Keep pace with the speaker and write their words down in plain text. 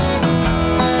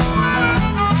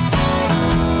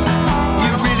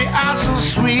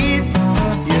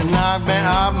me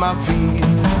off my feet.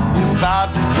 You're about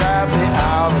to drive me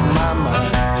out of my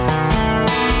mind.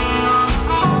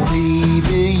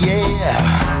 Baby, yeah,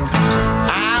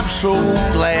 I'm so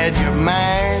glad you're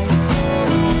mine.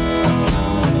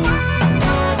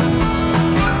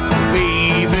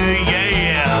 Baby,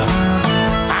 yeah,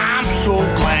 I'm so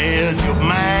glad you're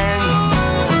mine.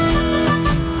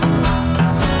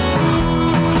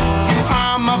 You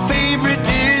are my favorite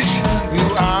dish. You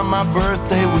are my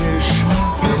birthday wish.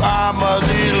 You are my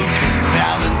little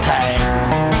Valentine.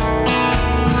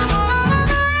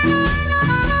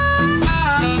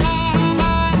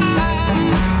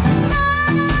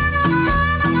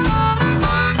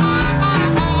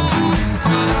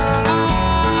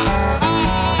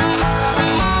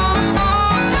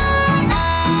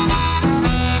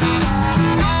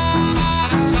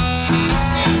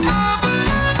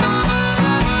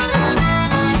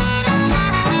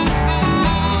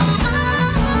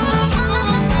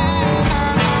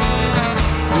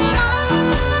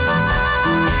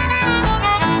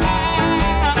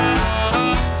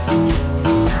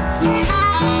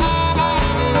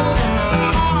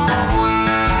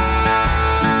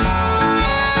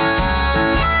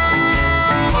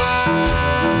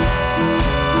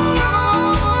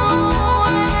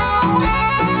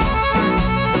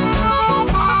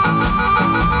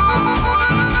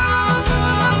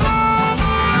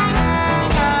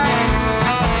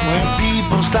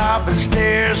 Stop and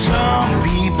stare, some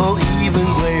people even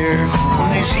glare when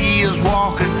they see us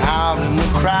walking out in the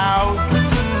crowd.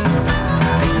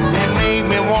 It made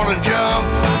me want to jump,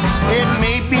 it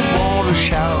made me want to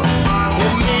shout,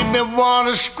 it made me want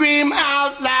to scream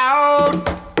out loud.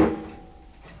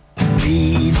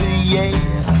 Baby, yeah,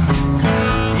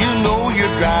 you know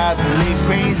you're driving me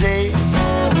crazy.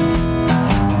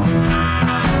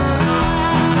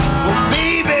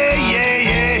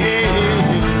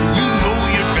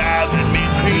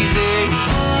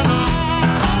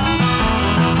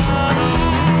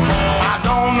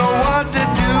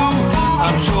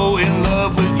 So in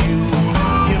love with you,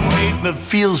 you make me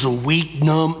feel so weak,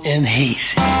 numb, and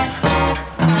hazy.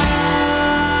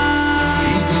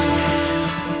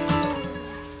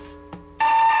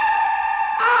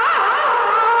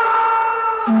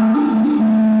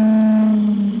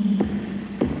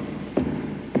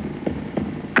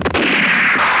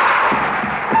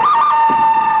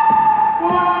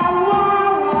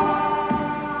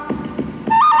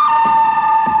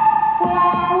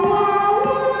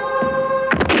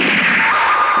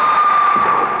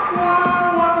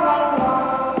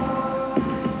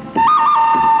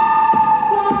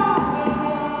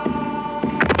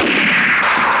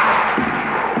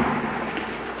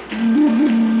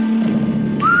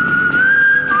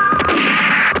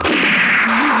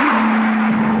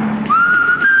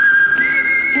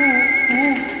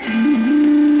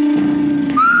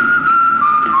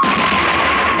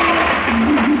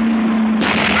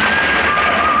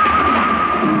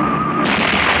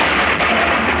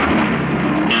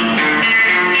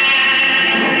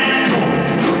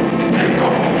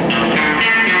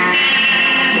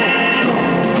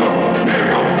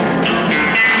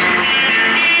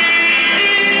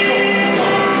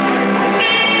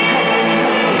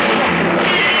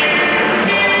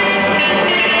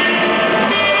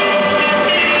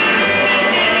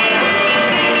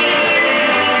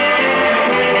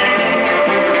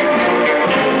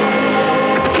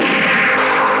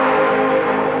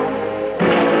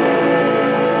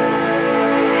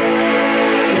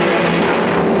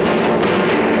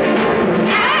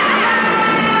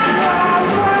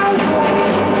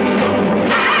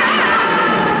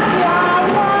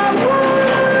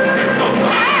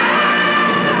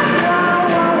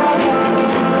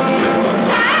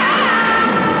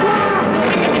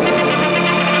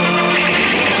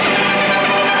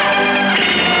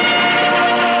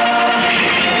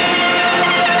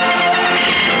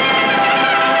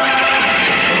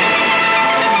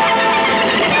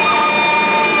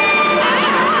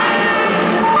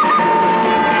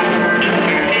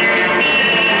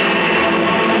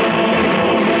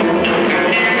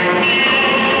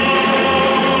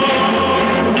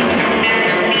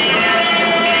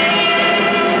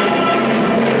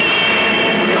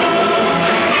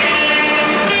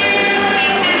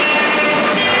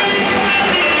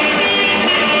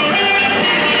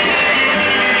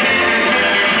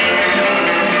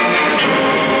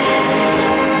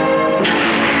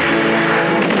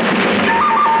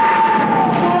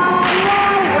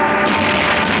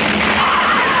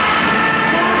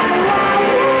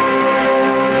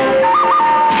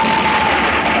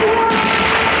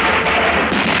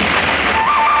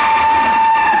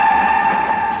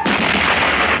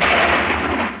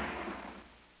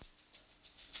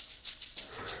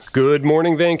 Good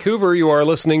morning, Vancouver. You are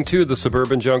listening to the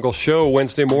Suburban Jungle Show,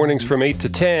 Wednesday mornings from 8 to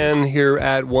 10 here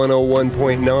at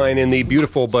 101.9 in the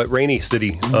beautiful but rainy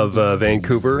city of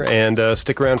Vancouver. And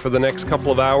stick around for the next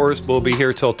couple of hours. We'll be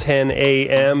here till 10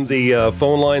 a.m. The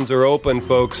phone lines are open,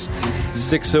 folks.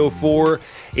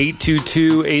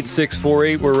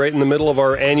 604-822-8648. We're right in the middle of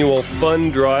our annual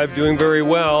fund drive, doing very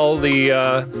well.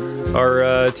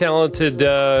 Our talented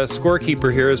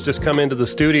scorekeeper here has just come into the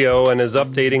studio and is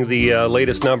updating the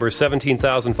latest number,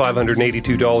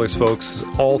 $17,582, folks.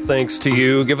 All thanks to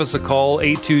you. Give us a call,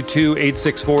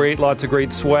 822-8648. Lots of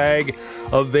great swag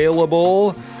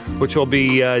available, which I'll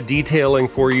be detailing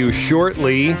for you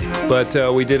shortly. But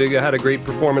we had a great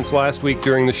performance last week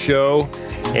during the show,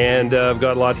 and I've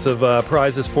got lots of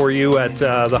prizes for you. At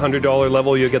the $100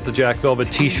 level, you'll get the Jack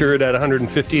Velvet t-shirt. At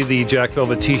 $150, the Jack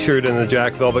Velvet t-shirt and the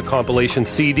Jack Velvet compilation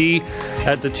CD.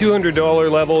 At the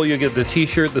 $200 level, you get the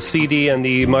t-shirt, the CD, and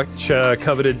the much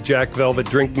coveted Jack Velvet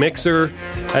drink mixer.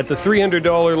 At the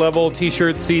 $300 level,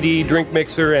 t-shirt, CD, drink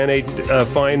mixer, and a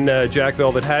fine Jack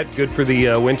Velvet hat, good for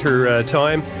the winter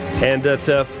time. And at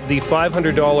the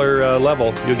 $500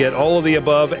 level, you'll get all of the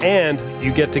above, and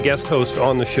you get to guest host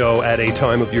on the show at a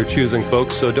time of your choosing,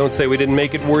 folks. So don't say we didn't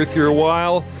make it worth your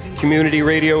while. Community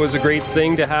radio is a great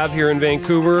thing to have here in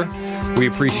Vancouver. We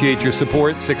appreciate your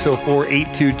support.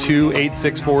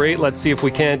 604-822-8648. Let's see if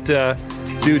we can't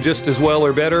do just as well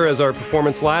or better as our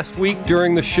performance last week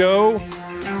during the show.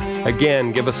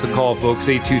 Again, give us a call, folks,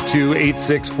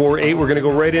 822-8648. We're going to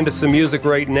go right into some music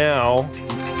right now.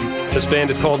 This band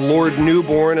is called Lord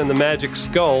Newborn and the Magic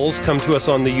Skulls, come to us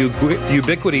on the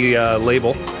Ubiquity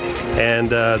label. And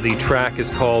the track is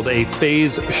called A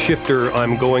Phase Shifter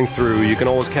I'm Going Through. You can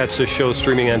always catch this show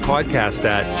streaming and podcast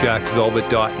at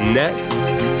jackvelvet.net.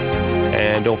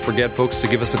 And don't forget, folks, to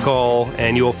give us a call.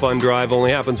 Annual fund drive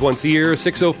only happens once a year.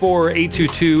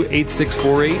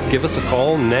 604-822-8648. Give us a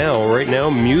call now. Right now,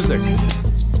 music.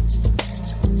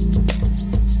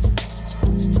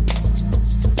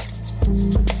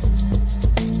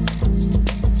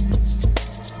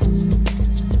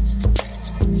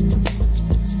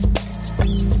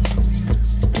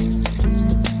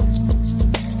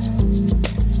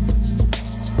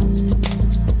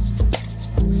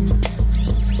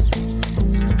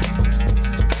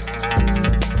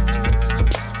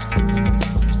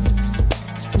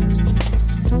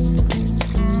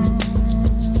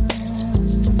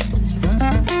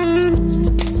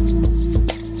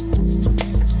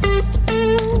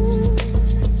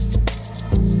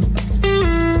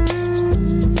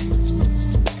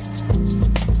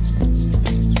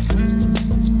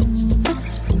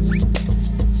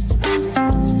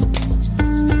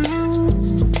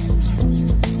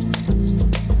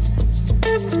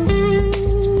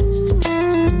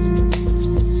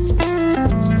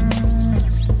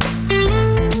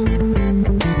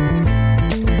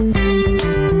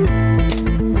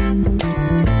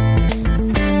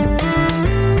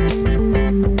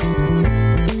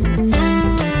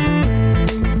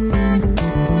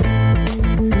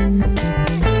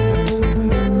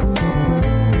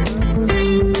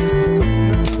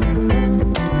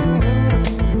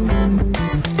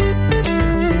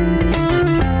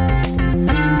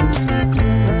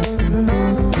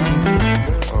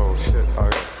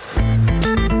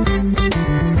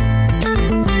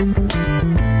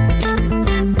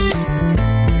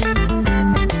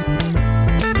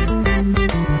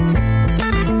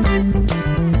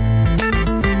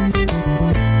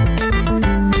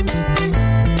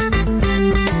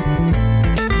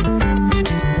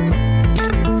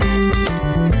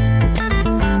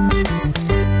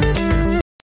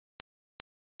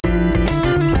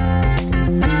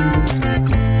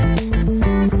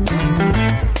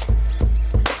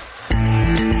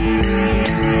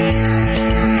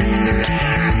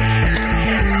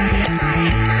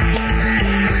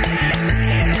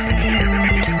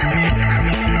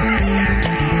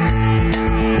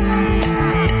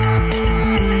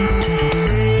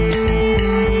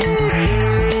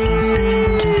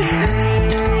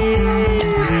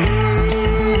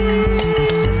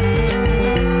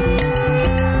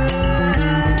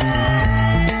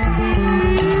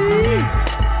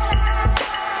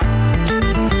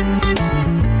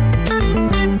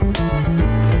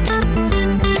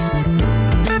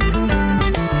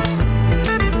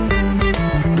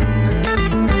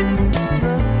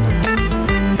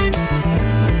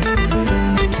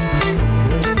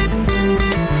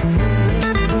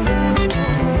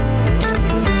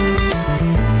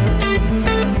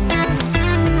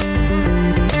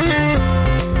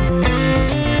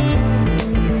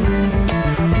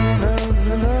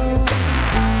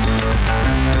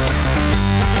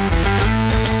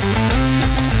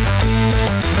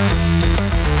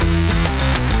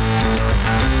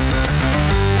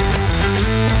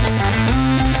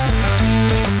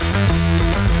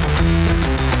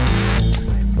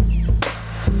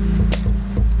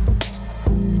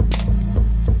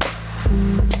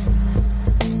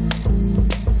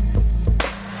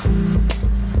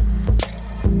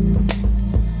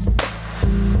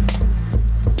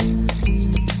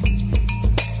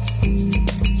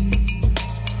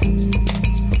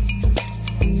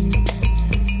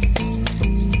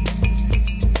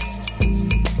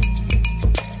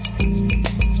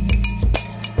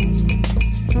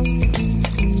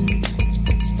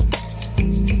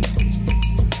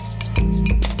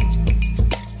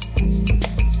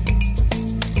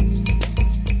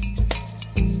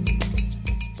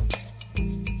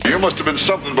 must have been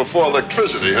something before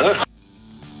electricity, huh?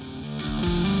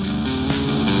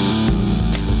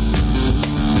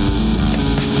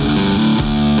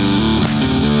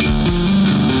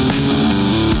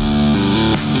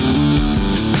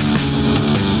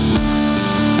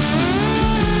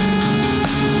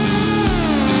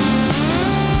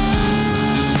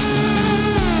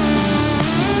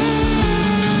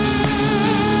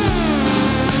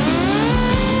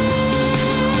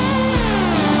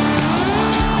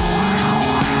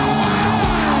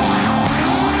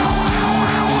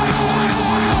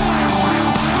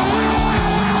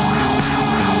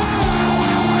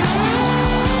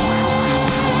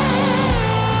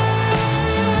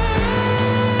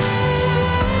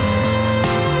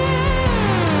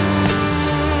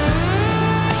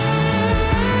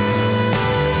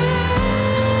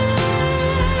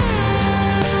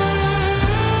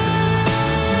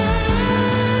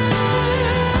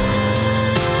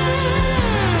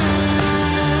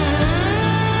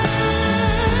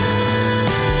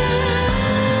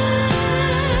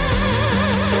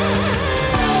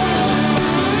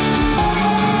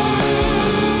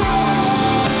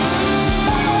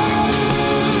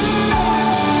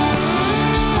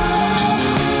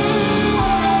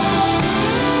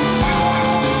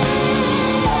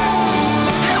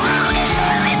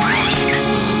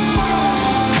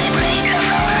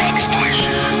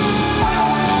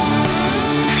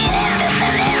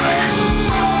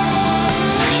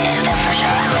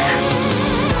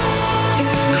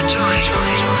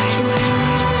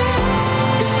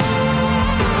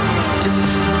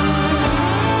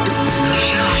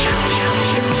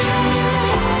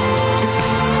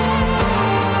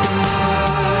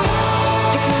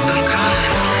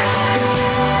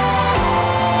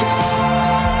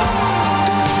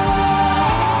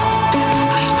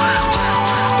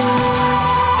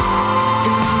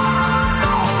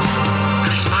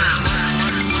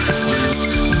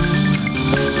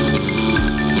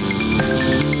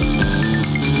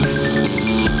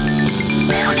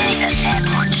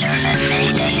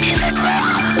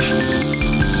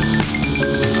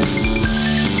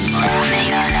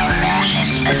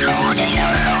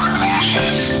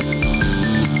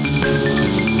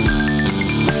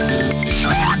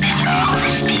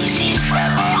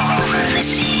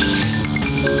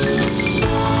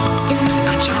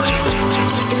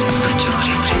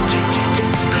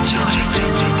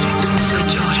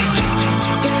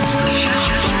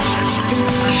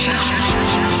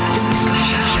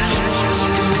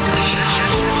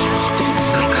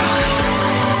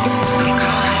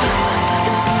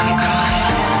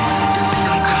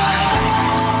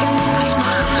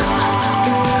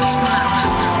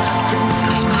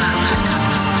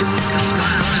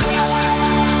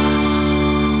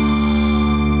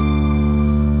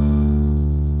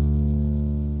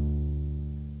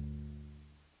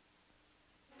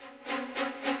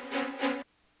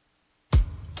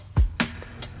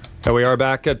 We are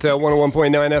back at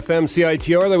 101.9 FM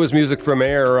CITR. That was music from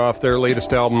Air off their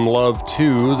latest album, Love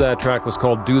 2. That track was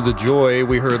called Do the Joy.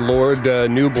 We heard Lord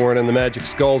Newborn and the Magic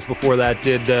Skulls before that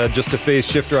did Just a Phase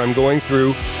Shifter I'm Going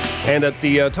Through. And at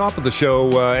the top of the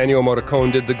show, Ennio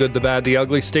Morricone did The Good, the Bad, the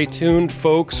Ugly. Stay tuned,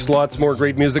 folks. Lots more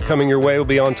great music coming your way. We'll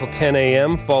be on till 10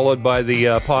 a.m., followed by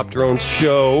the Pop Drones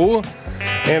show.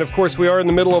 And, of course, we are in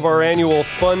the middle of our annual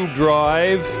fund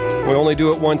drive. We only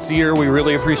do it once a year. We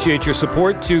really appreciate your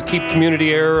support to keep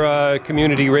community air,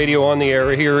 community radio on the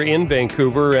air here in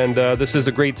Vancouver. And this is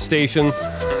a great station.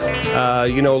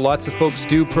 Lots of folks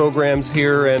do programs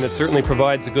here, and it certainly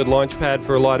provides a good launch pad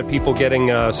for a lot of people getting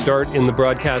a start in the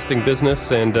broadcasting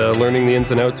business and learning the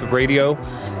ins and outs of radio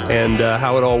and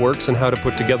how it all works and how to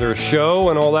put together a show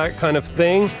and all that kind of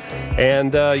thing.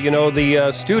 And,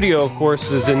 the studio, of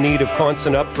course, is in need of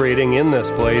constant upgrading in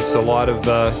this place. A lot of,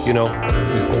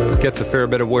 gets a fair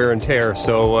bit of wear and tear.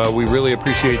 So we really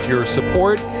appreciate your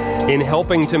support in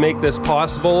helping to make this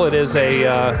possible. It is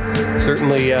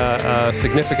certainly a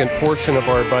significant portion of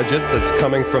our budget that's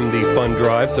coming from the fund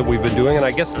drives that we've been doing. And I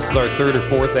guess this is our third or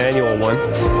fourth annual one.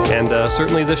 And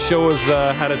certainly this show has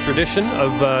had a tradition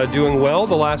of doing well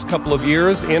the last couple of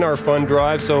years in our fund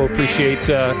drive. So appreciate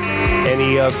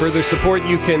any further support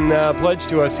you can pledge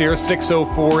to us here.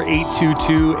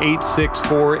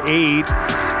 604-822-8648.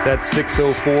 That's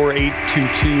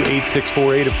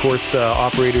 604-822-8648. Of course,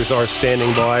 operators are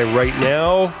standing by right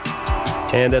now.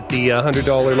 And at the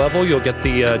 $100 level, you'll get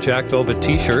the Jack Velvet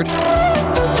t-shirt.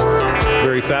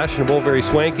 Very fashionable, very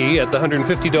swanky. At the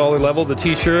 $150 level, the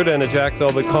t-shirt and a Jack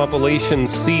Velvet compilation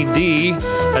CD.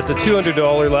 At the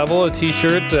 $200 level, a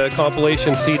t-shirt, a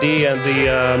compilation CD, and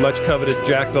the much-coveted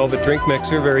Jack Velvet drink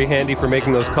mixer. Very handy for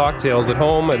making those cocktails at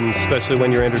home, and especially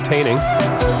when you're entertaining.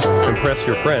 impress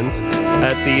your friends.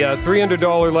 At the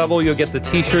 $300 level, you'll get the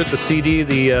T-shirt, the CD,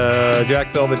 the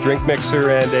Jack Velvet drink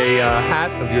mixer, and a hat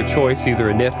of your choice, either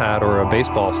a knit hat or a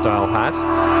baseball-style hat.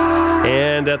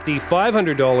 And at the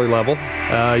 $500 level,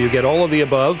 you get all of the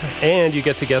above, and you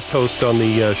get to guest host on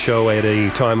the show at a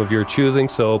time of your choosing.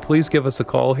 So please give us a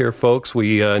call here, folks.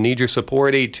 We need your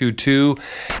support.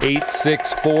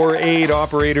 822-8648.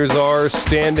 Operators are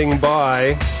standing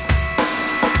by.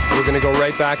 We're going to go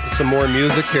right back to some more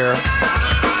music here.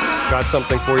 Got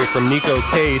something for you from Nico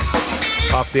Case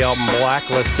off the album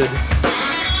Blacklisted.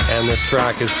 And this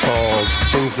track is called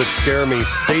Things That Scare Me.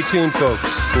 Stay tuned,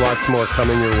 folks. Lots more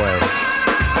coming your way.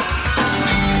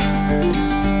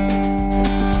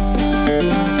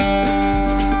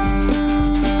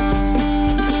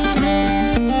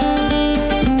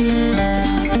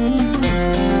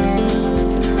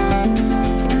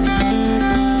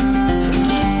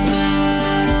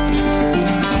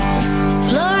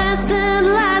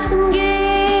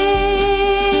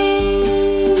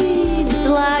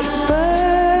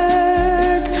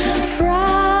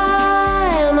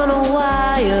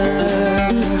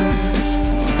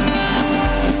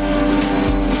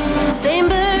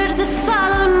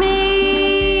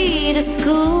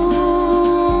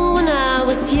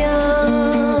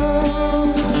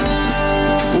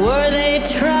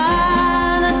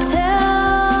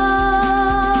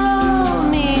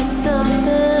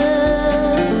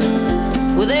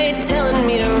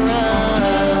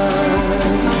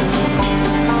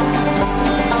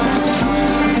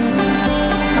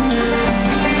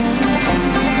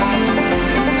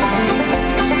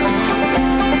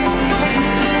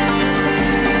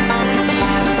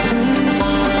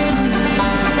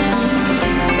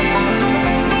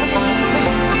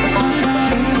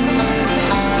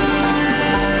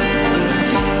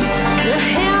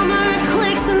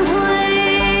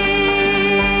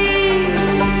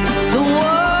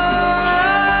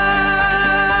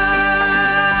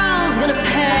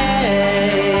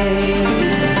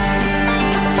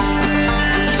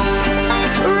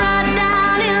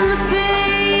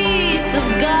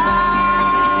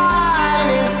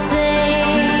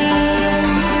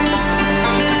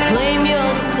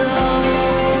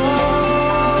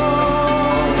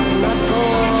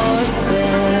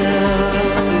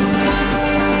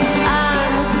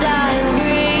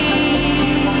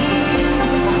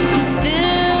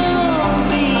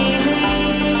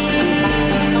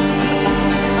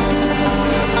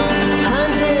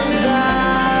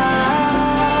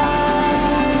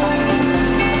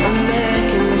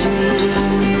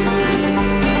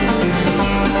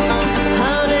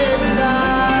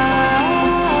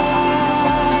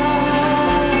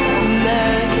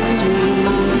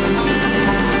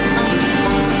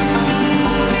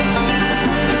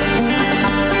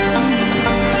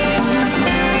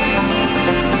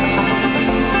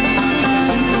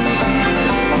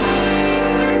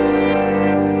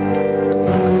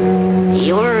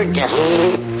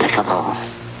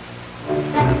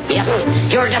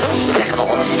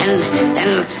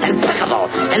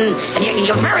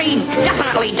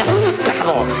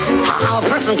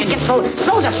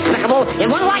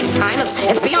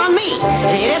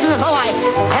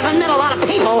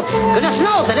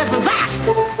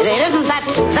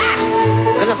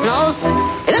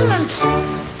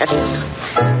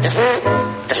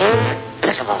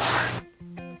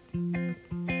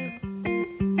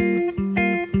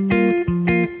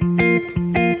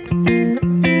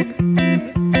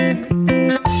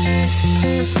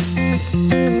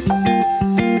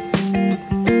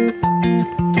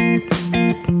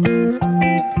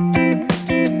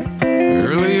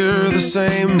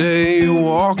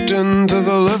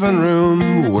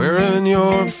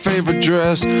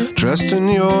 Dressed in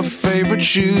your favorite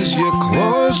shoes, you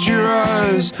closed your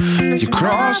eyes, you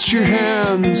crossed your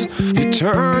hands, you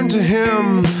turned to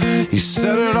him, you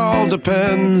said it all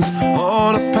depends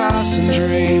on a passing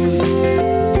dream.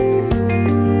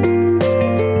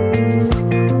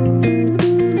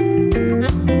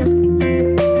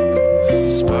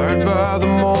 Inspired by the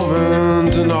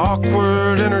moment and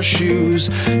awkward in her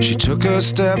shoes, she took a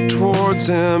step towards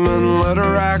him and let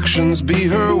her actions be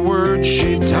her words.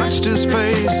 She touched his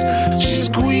face, she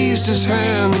squeezed his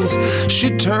hands,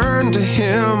 she turned to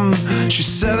him, she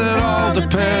said it all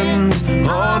depends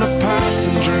on a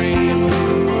passing dream.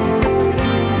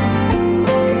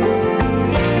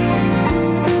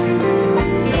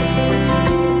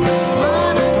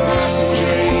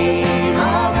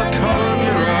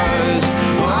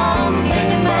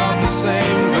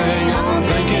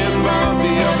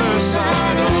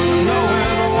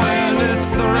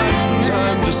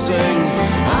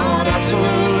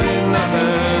 Absolutely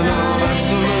nothing, oh,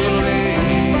 absolutely.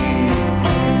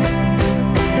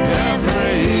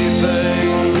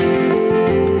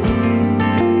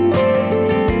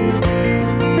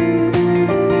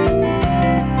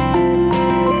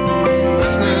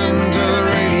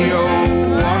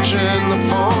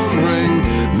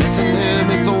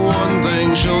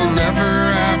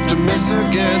 to miss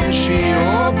again. She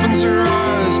opens her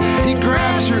eyes, he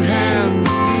grabs her hands,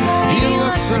 he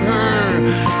looks at her,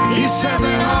 he says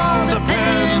it all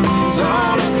depends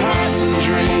on a passing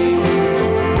dream.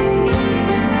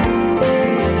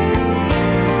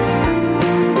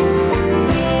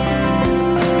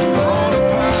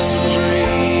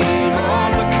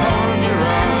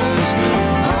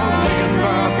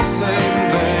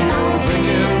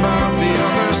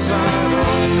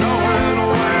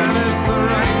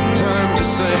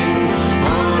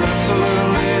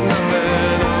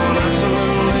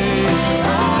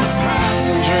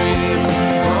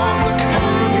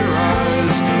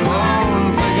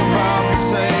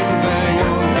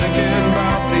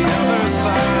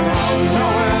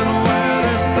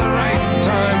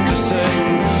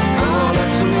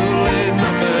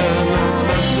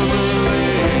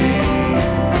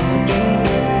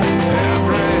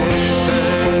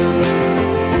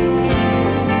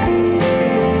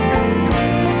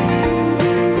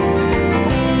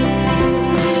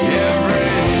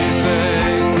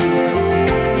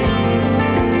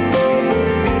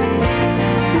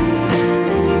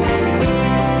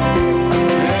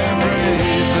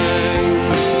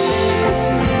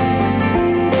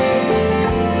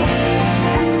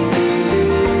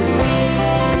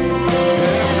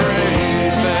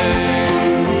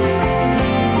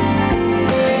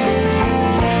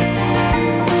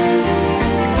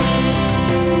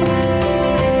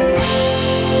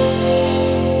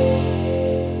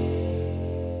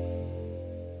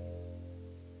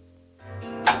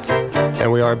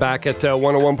 Back at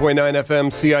 101.9 FM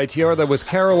CITR. That was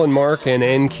Carolyn Mark and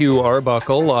NQ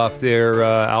Arbuckle off their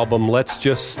album Let's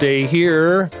Just Stay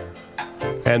Here.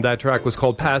 And that track was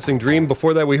called Passing Dream.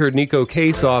 Before that, we heard Nico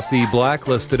Case off the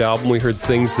Blacklisted album. We heard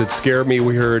Things That Scare Me.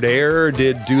 We heard Air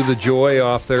did Do the Joy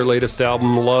off their latest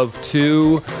album, Love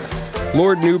 2.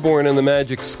 Lord Newborn and the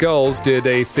Magic Skulls did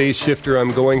a Phase Shifter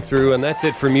I'm Going Through, and that's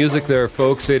it for music there,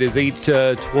 folks. It is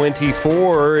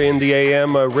 8:24 in the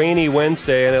AM, a rainy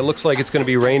Wednesday, and it looks like it's going to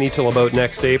be rainy till about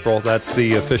next April. That's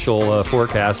the official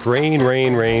forecast. Rain.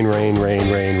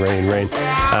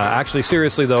 Actually,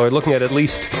 seriously, though, we're looking at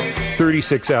least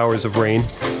 36 hours of rain,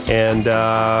 and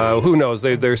who knows?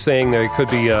 They're saying there could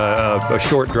be a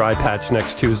short dry patch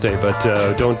next Tuesday,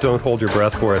 but don't hold your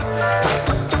breath for it.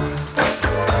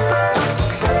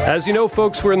 As you know,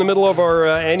 folks, we're in the middle of our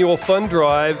annual fund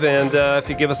drive, and if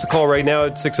you give us a call right now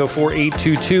at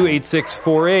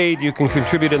 604-822-8648, you can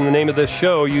contribute in the name of this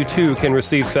show. You, too, can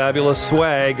receive fabulous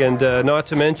swag, and not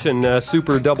to mention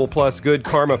super double plus good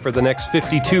karma for the next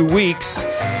 52 weeks.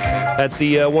 At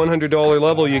the $100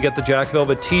 level, you get the Jack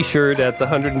Velvet t-shirt. At the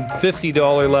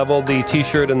 $150 level, the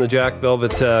t-shirt and the Jack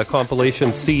Velvet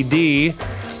compilation CD,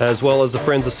 as well as the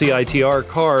Friends of CITR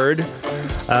card.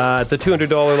 At the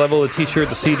 $200 level, the t-shirt,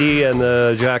 the CD, and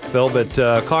the Jack Velvet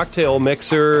cocktail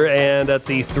mixer. And at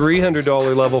the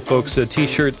 $300 level, folks, a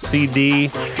t-shirt, CD,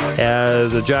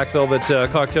 the Jack Velvet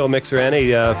cocktail mixer, and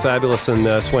a fabulous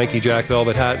and swanky Jack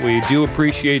Velvet hat. We do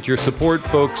appreciate your support,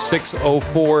 folks.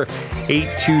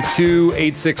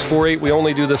 604-822-8648. We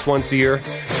only do this once a year,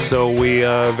 so we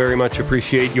very much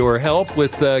appreciate your help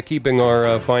with keeping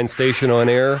our fine station on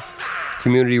air.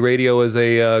 Community radio is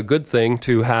a good thing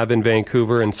to have in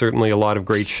Vancouver, and certainly a lot of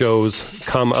great shows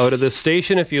come out of this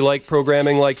station. If you like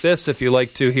programming like this, if you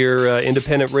like to hear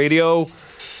independent radio,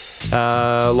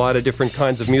 a lot of different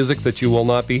kinds of music that you will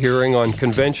not be hearing on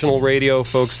conventional radio,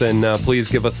 folks, then please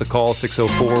give us a call,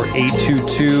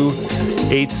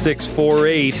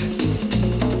 604-822-8648.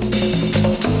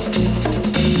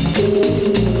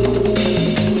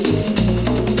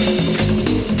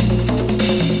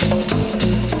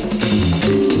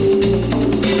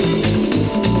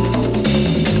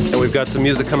 We've got some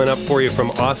music coming up for you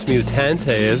from Os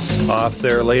Mutantes off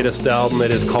their latest album.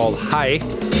 It is called High.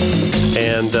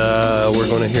 And we're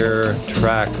going to hear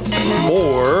track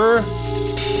 4,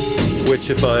 which,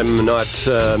 if I'm not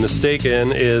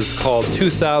mistaken, is called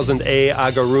 2000A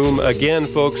Agarum. Again,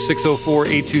 folks,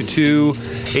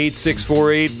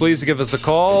 604-822-8648. Please give us a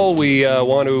call. We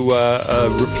want to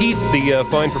repeat the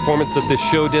fine performance that this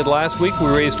show did last week. We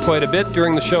raised quite a bit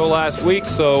during the show last week,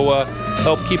 so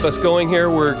help keep us going here.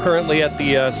 We're currently at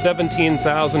the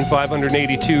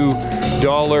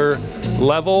 $17,582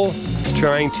 level,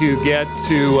 trying to get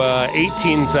to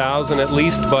 18,000 at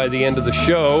least by the end of the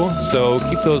show. So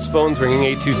keep those phones ringing,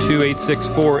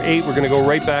 822-8648. We're going to go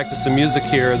right back to some music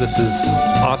here. This is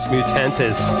Os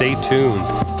Mutantes. Stay tuned.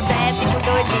 7 por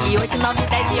 2 e 8, 9,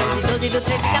 10 e 11, 12 do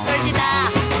 13, 14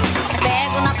 dá.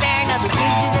 Pego na perna do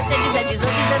 15, 16, 17,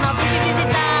 18, 19, te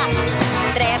visitar.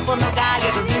 Trepo no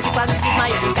galho do 20, quase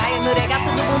desmaio, caio no regaço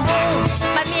do bumbum.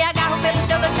 Mas me agarro pelo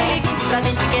teu 2020 pra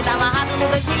gente quedar.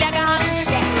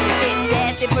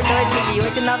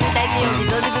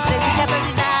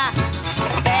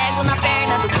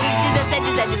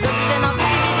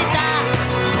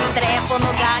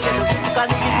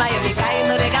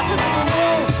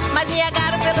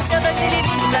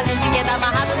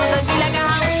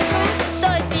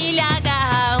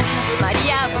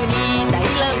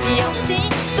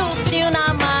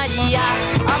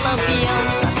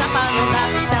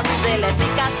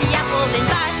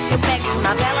 Eu pego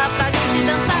na vela pra gente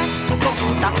dançar. Se o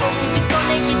corpo tá fogo,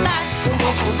 desconectar. Um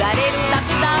bom fogareiro da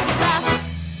vida.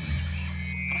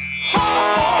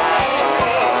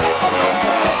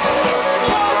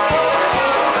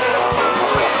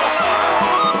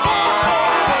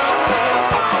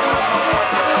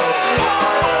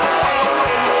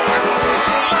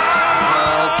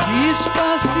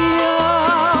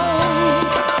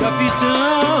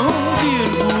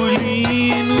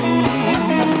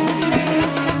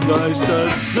 Da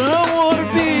estação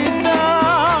orbital,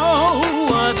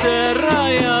 a terra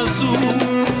é azul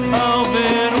ao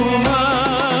ver o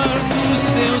mar do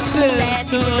seu sertão.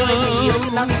 7,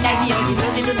 2, 9, 10, 11,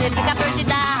 12, 13, 14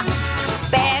 dá.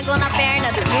 Pego na perna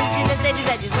do 15, 16,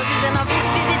 17, 18, 19, 20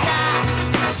 visitar.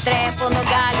 Trepo no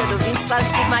galho do 20, quase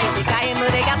desmaio e caio no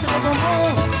regaço do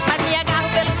bumbum. Mas me agarro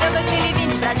pelo teu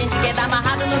 2020, pra gente quedar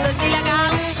amarrado no 2000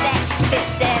 agarro.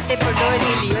 7 por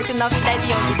 2008, 9, 10,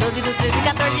 11, 12, 13,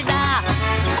 14 dá.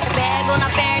 Pego na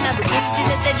perna do 15,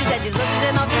 16, 17, 18,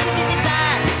 19, 20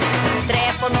 visitar.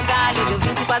 Trepo no galho do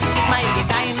 20, quase desmaio e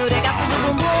caio no regaço do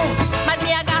bumbum. Mas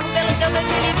me agarro pelo teu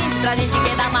 2020, pra gente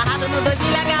quedar amarrado no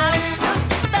 2000 agarro.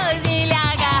 2000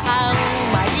 agarra,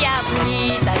 Maria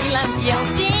bonita e lampião.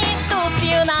 Sinto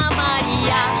frio na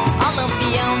Maria, ó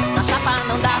lampião, na chapa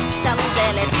não dá. Se a luz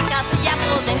elétrica se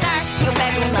aposentar, eu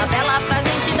pego na vela pra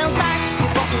gente dançar. Se o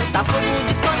corpo tá fogo,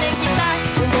 desconectar.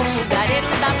 Um bom fogareiro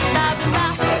da vida.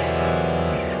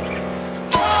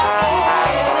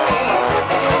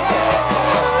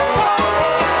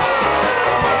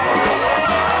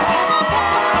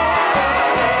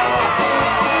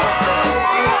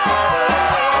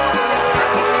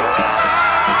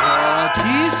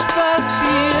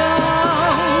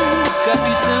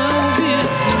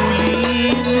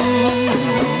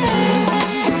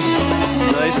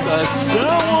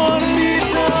 Estação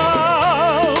orbital,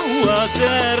 a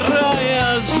terra é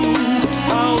azul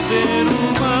ao ver o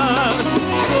mar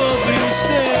sobre o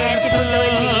céu. 7 por 2,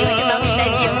 9,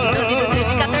 10, 11, 12,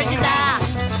 13, 14 dá.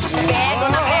 Pego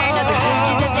na perna do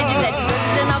 15, 17, 18,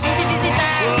 19, 20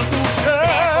 visitar.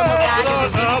 Trepo no galho do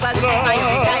 20, quase desmaio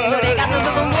e caio no regaço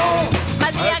do bumbum.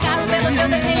 Mas me agarro pelo teu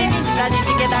 2020, pra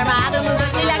gente quedar amarrado no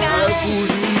 2000 agarro.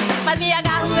 Mas me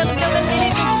agarro pelo teu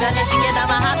 2020, pra gente quedar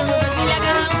amarrado no 2000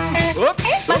 agarro.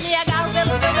 Mas me agarro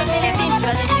pelo teu 2020,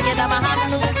 pra gente quedar amarrado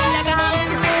no 2000 agarro.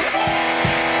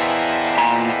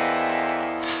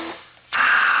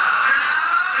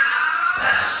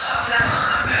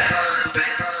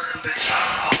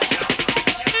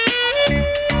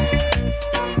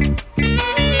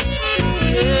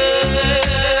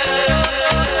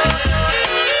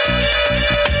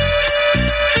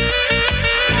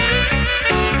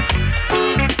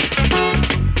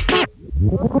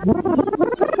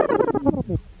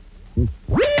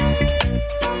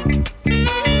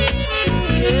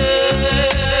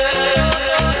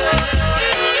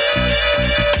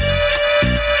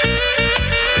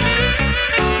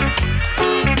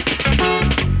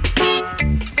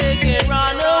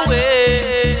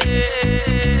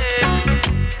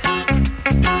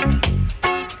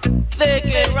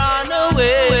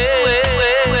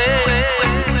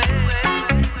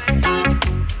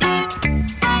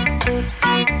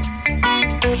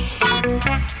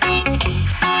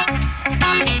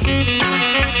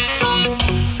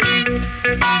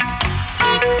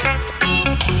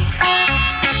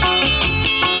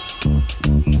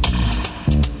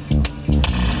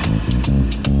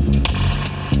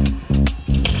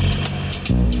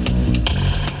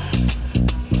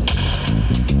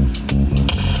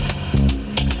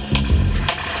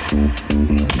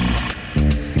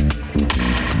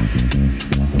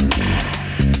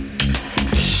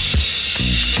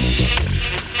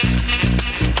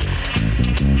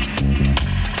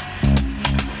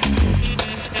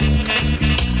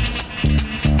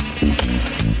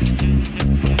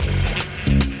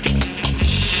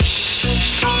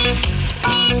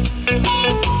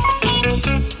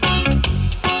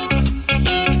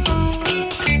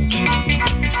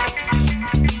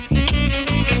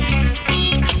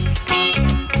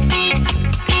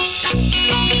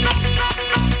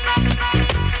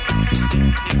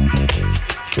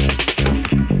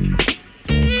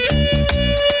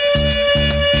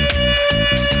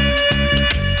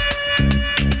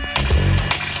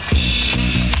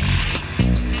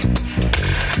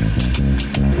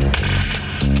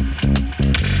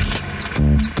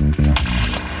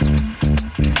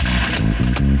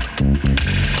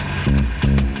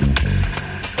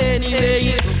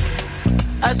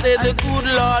 I say the good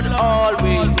Lord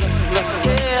always.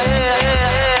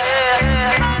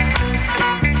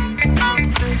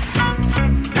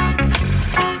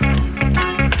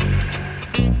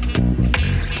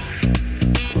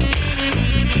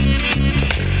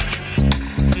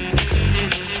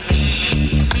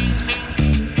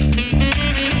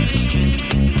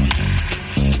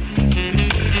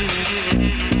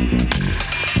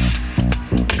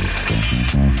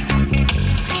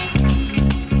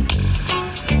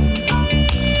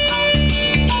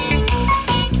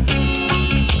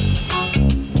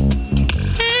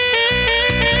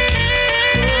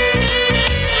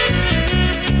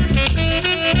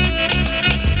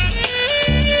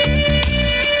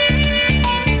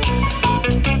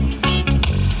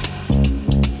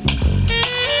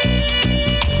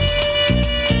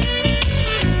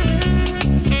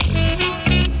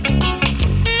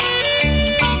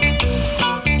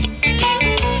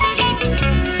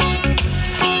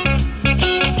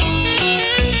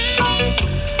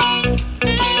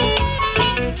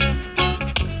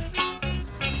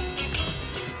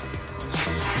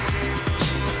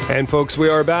 And folks, we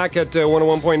are back at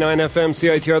 101.9 FM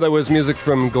CITR. That was music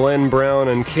from Glenn Brown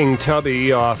and King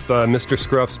Tubby off Mr.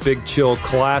 Scruff's Big Chill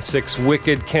Classics.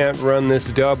 Wicked Can't Run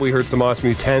This dub. We heard some Os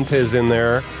Mutantes in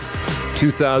there.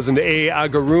 2000 A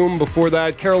Agaroom. Before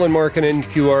that, Carolyn Markin and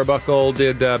Q Arbuckle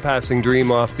did Passing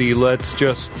Dream off the Let's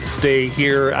Just Stay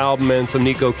Here album, and some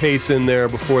Nico Case in there.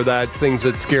 Before that, Things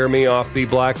That Scare Me off the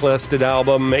Blacklisted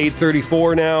album.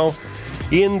 8:34 now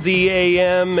in the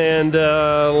AM, and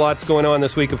lots going on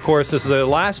this week. Of course, this is the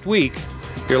last week,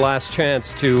 your last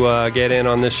chance to get in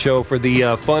on this show for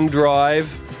the fund drive.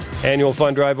 Annual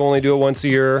fund drive, only do it once a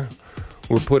year.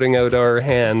 We're putting out our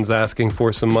hands asking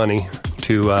for some money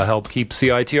to help keep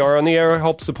CITR on the air,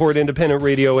 help support independent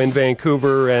radio in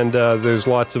Vancouver, and there's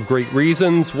lots of great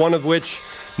reasons, one of which,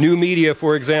 new media,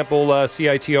 for example,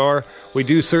 CITR. We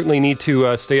do certainly need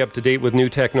to stay up to date with new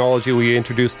technology. We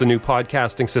introduced the new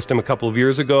podcasting system a couple of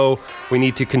years ago. We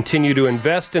need to continue to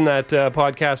invest in that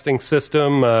podcasting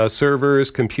system,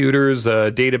 servers, computers,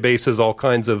 databases, all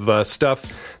kinds of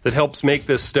stuff that helps make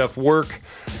this stuff work.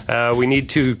 We need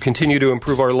to continue to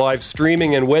improve our live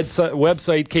streaming and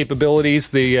website capabilities.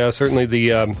 Certainly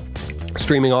the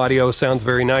streaming audio sounds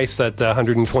very nice at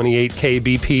 128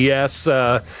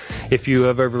 kbps. If you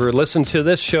have ever listened to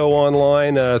this show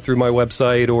online through my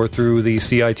website or through the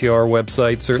CITR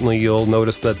website, certainly you'll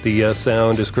notice that the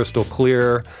sound is crystal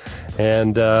clear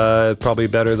and probably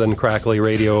better than crackly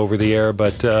radio over the air.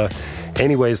 But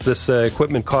anyways, this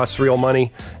equipment costs real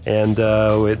money, and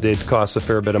it costs a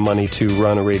fair bit of money to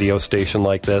run a radio station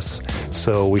like this.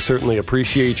 So we certainly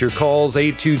appreciate your calls.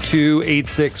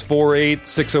 822-8648,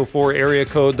 604 area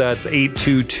code. That's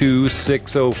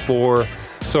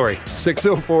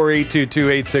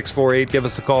 604-822-8648. Give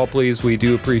us a call, please. We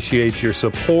do appreciate your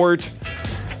support.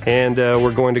 And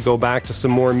we're going to go back to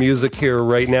some more music here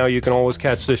right now. You can always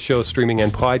catch this show streaming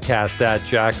and podcast at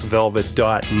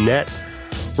jackvelvet.net.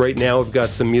 Right now, we've got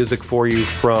some music for you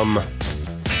from...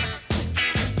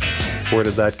 Where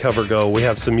did that cover go? We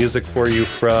have some music for you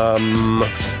from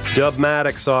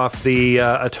Dubmatix off the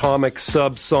Atomic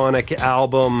Subsonic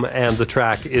album, and the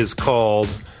track is called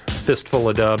Fistful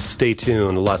of Dubs. Stay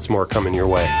tuned. Lots more coming your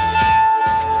way.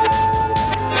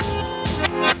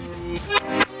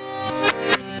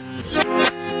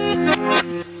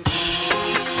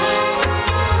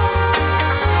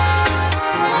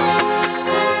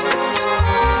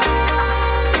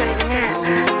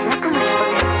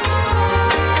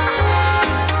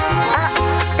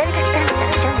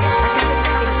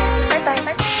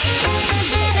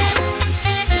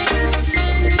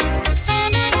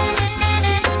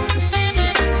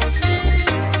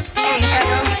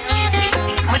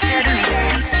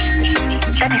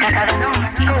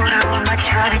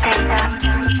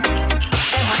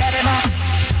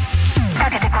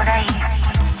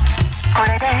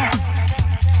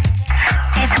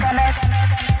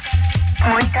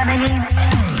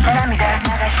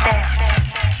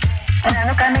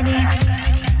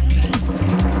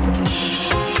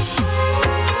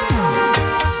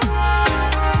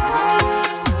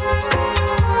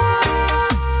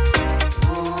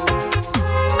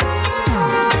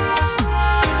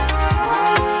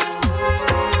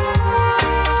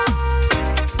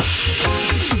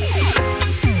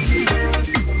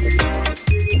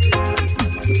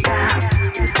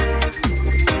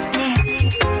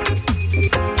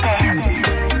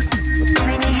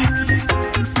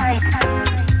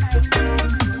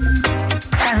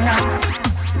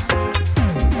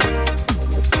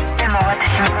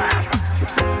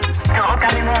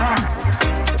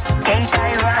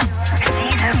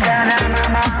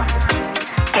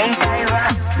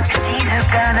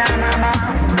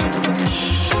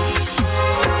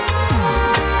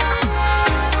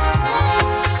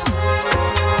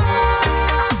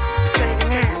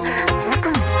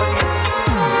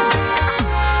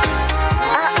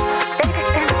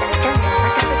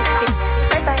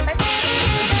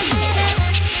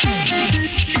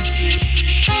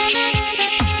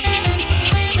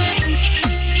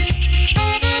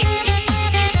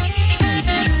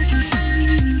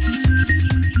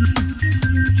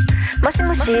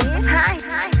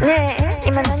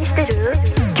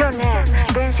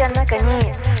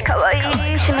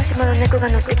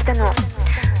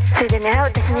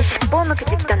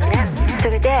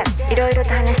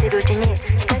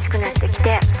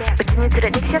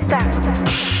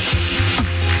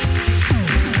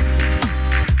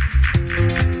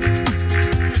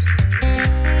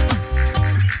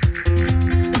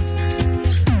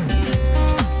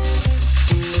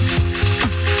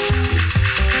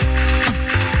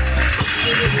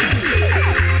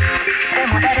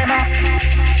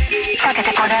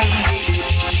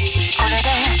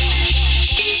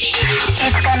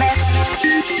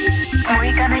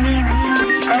 いために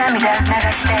涙流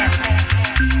して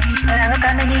何の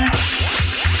ために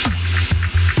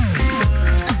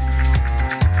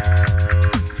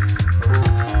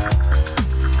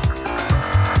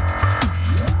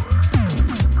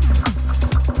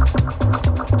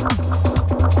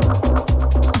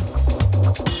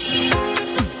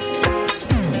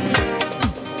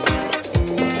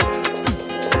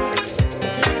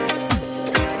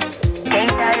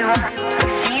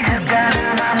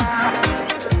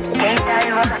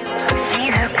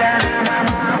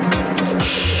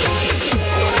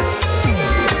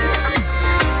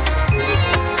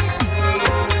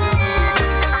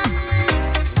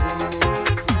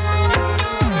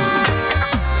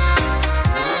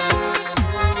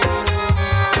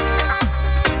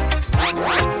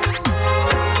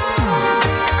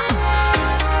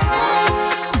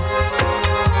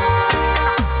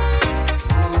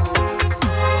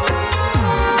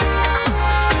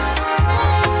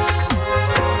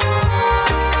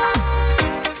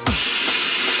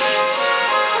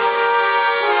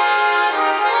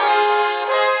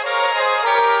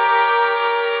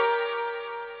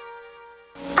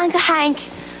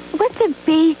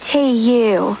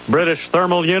British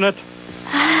Thermal Unit.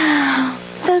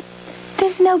 So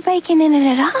there's no bacon in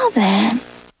it at all then.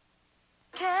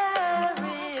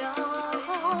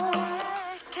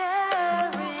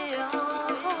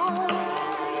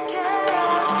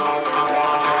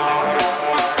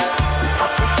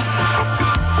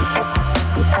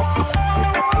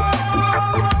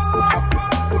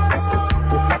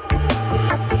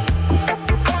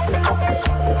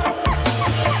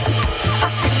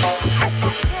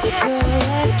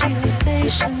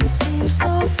 Seems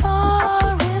so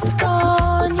far, it's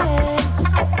gone, yeah.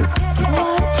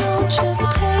 Why don't you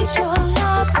take your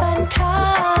life and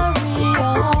carry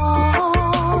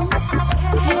on?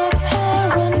 Your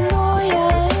paranoia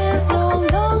is no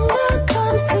longer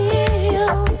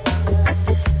concealed.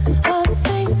 I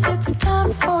think it's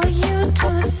time for you to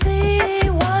see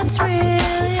what's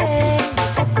real, yeah.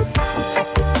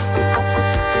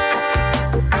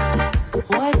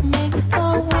 What makes the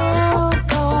world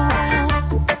go round?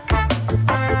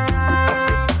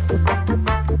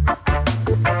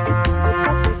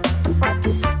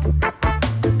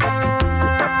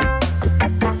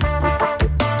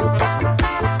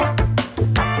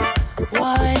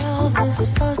 Why all this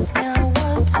fuss now?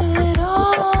 What's it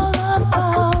all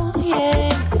about?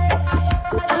 Yeah.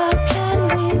 How can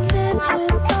we live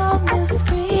with all this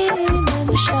scream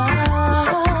and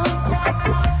shout?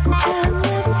 Can't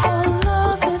live for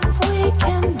love if we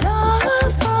can die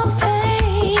for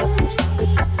pain.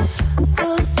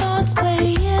 The thoughts play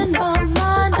in my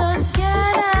mind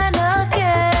again and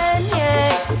again. Yeah.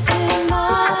 In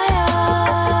my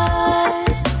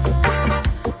eyes,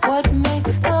 what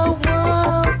makes the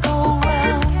world go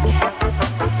round?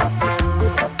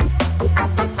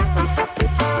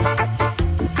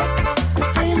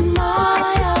 In my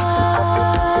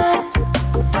eyes,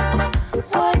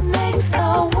 what makes the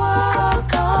world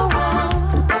go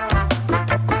round?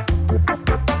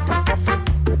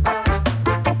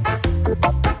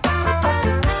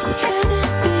 Can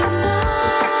it be love?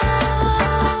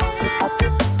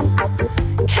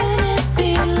 Can it be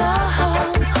love?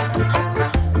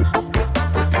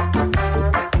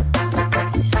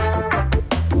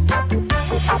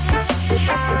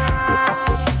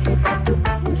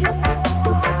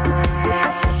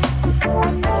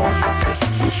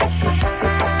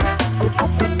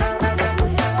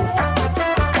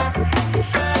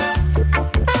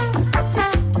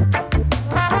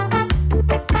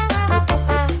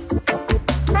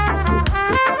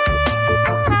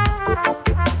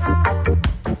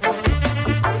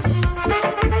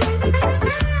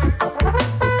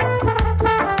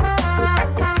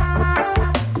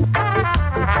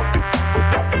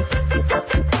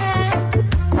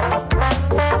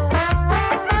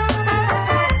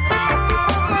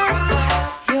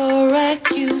 Your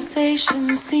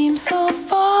accusation seems so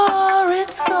far,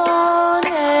 it's gone,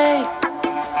 eh?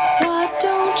 Why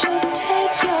don't you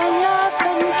take your life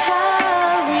and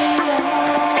carry on?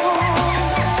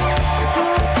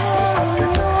 Your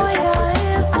paranoia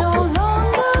is no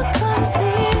longer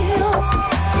concealed.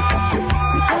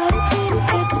 I think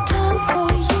it's time for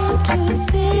you to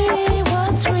see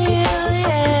what's real,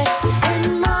 yeah. In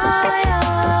my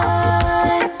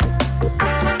eyes,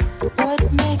 what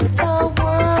makes the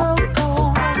world go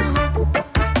round?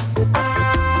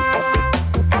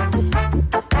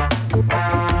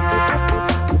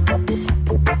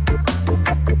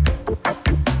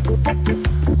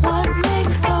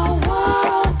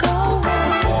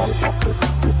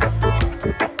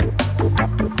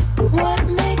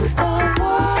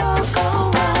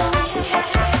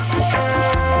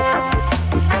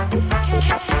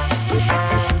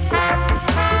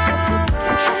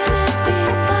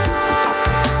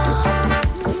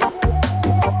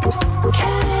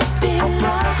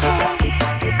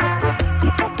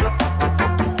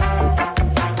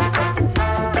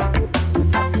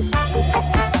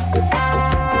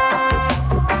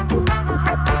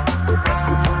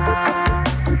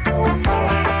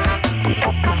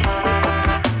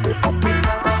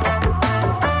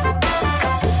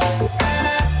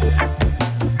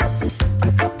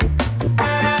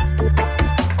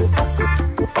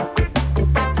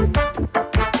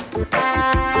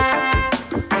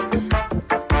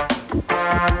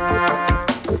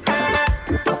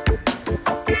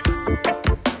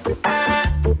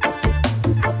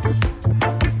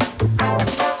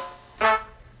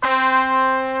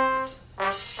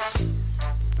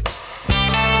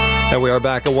 are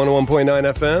back at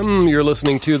 101.9 FM. You're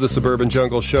listening to the Suburban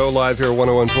Jungle Show live here at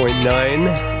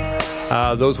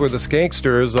 101.9. Those were the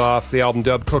Skanksters off the album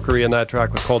Dub Cookery, and that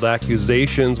track was called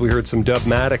Accusations. We heard some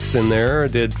Dubmatics in there.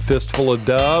 Did Fistful of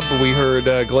Dub. We heard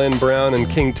Glenn Brown and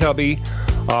King Tubby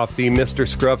off the Mr.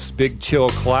 Scruff's Big Chill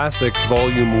Classics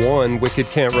Volume 1. Wicked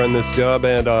Can't Run This Dub,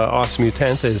 and Os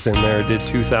Mutantes in there. Did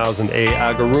 2000 A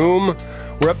Agaroom.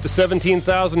 We're up to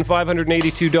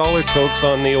 $17,582, folks,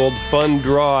 on the old fund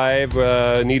drive.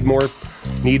 Need more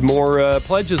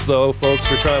pledges, though, folks.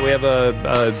 We have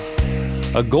a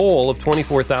goal of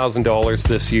 $24,000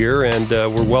 this year, and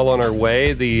we're well on our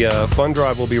way. The fund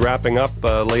drive will be wrapping up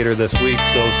later this week,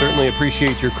 so certainly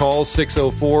appreciate your calls.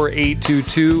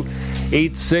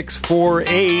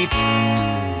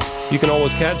 604-822-8648. You can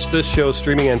always catch this show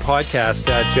streaming and podcast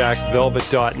at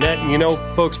jackvelvet.net. And you know,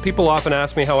 folks, people often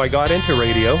ask me how I got into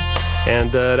radio,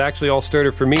 and it actually all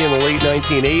started for me in the late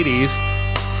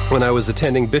 1980s when I was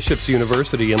attending Bishop's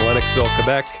University in Lennoxville,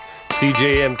 Quebec,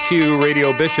 CJMQ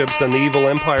Radio Bishops and the Evil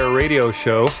Empire Radio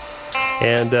Show.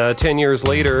 And 10 years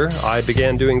later, I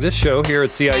began doing this show here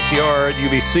at CITR at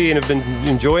UBC and have been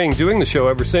enjoying doing the show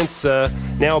ever since.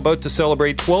 Now about to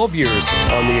celebrate 12 years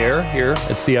on the air here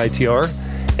at CITR.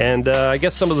 And I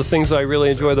guess some of the things I really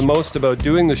enjoy the most about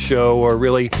doing the show are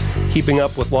really keeping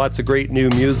up with lots of great new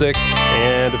music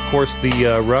and, of course,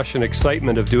 the rush and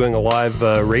excitement of doing a live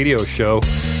radio show.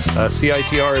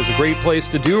 CITR is a great place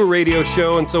to do a radio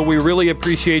show, and so we really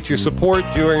appreciate your support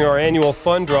during our annual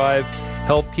fund drive.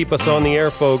 Help keep us on the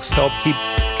air, folks. Help keep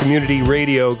community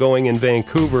radio going in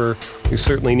Vancouver. We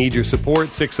certainly need your support.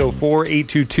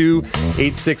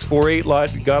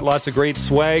 604-822-8648. Got lots of great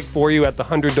swag for you at the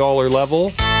 $100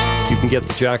 level. You can get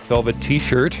the Jack Velvet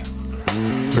t-shirt.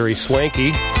 Very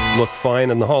swanky. Look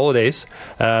fine in the holidays.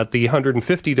 At the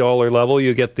 $150 level,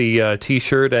 you get the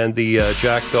t-shirt and the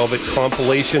Jack Velvet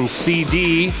compilation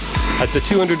CD. At the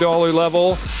 $200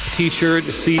 level, t-shirt,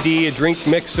 CD, a drink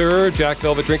mixer, Jack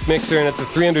Velvet drink mixer, and at the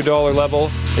 $300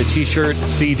 level, a t-shirt,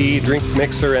 CD, drink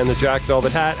mixer, and the Jack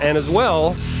Velvet hat. And as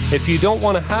well, if you don't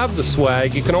want to have the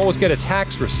swag, you can always get a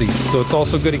tax receipt. So it's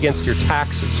also good against your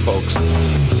taxes, folks.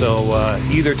 So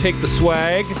either take the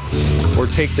swag or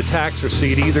take the tax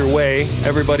receipt. Either way,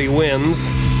 everybody wins.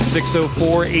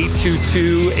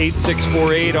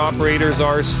 604-822-8648. Operators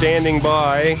are standing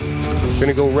by. We're going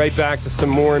to go right back to some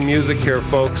more music here,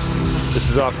 folks. This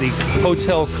is off the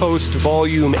Hotel Coast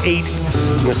Volume 8.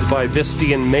 And this is by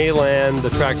Visti and Mayland. The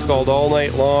track's called All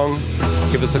Night Long.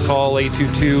 Give us a call,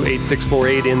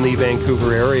 822-8648 in the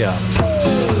Vancouver area.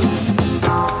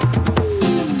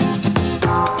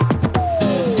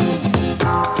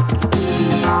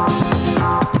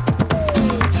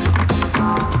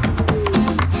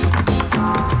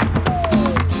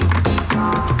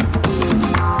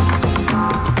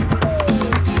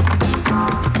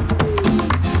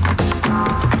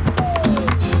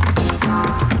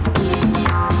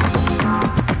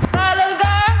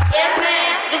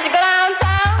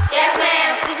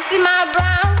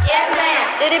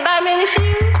 Did he buy me any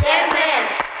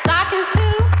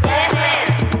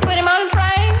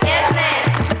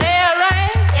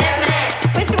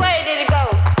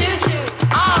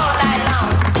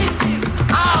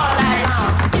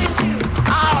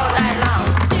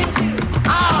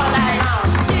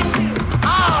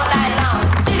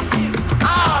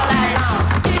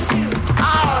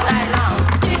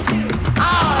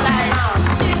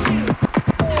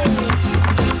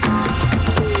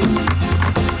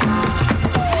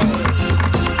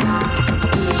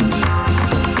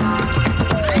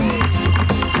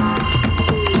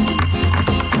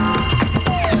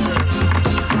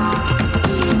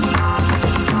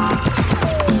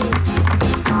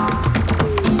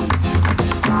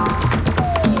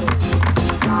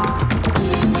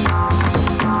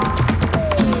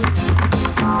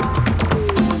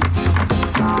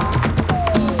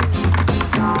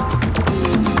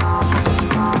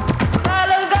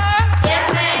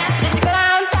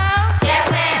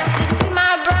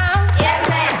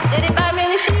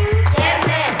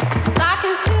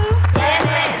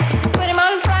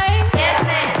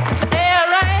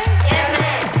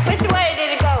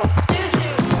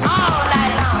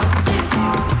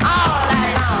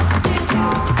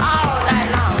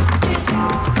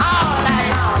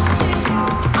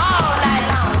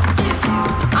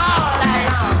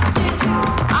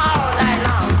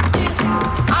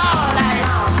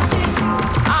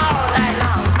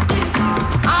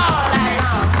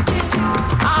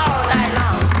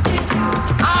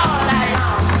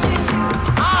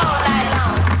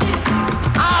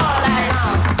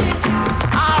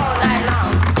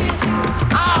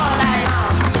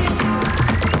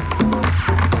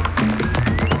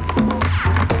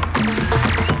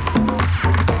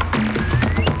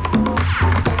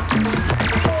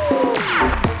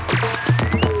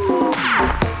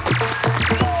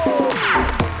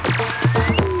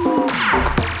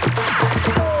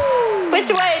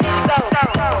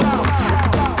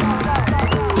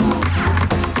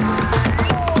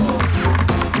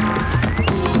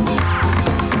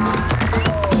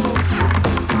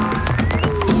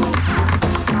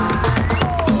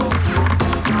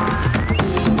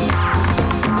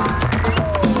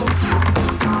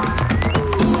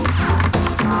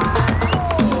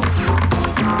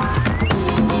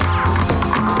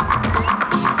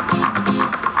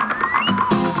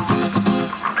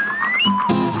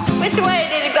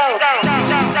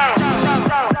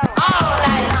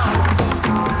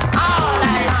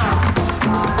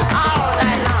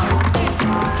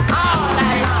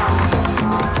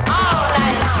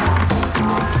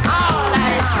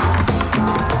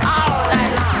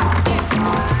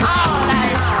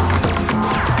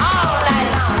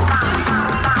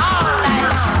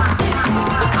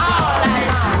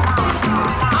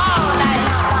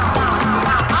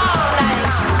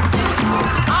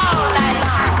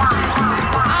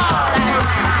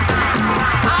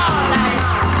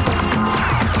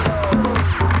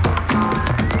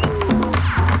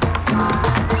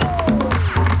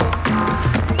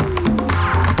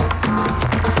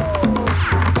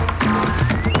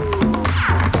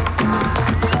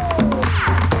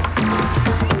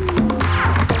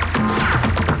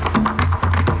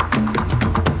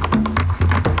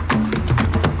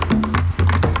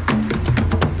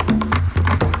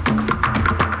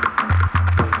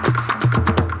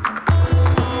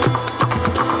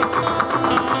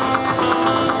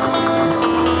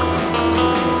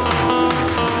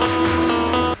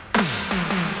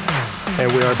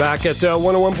are back at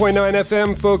 101.9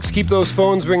 FM. Folks, keep those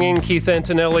phones ringing. Keith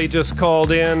Antonelli just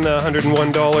called in,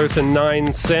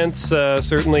 $101.09.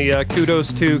 Certainly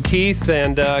kudos to Keith.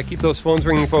 And keep those phones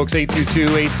ringing, folks.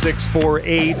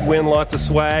 822-8648. Win lots of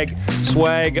swag,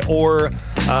 or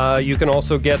you can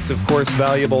also get, of course,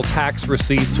 valuable tax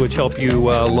receipts, which help you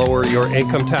lower your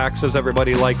income taxes.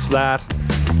 Everybody likes that.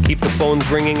 Keep the phones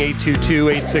ringing,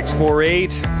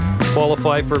 822-8648.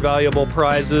 Qualify for valuable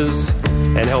prizes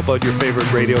and help out your favorite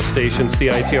radio station,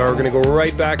 CITR. We're going to go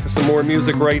right back to some more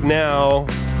music right now.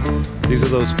 These are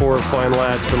those four fine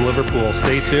lads from Liverpool.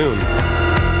 Stay tuned.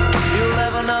 You'll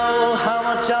never know how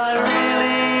much I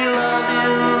really love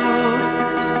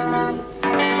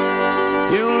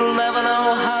you. You'll never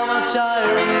know how much I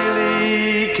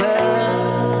really care.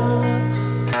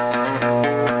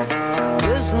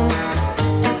 Listen,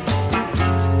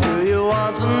 do you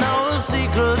want to know a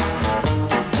secret?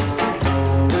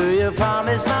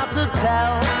 Promise not to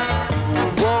tell.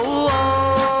 Whoa,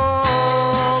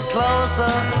 whoa,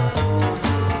 closer.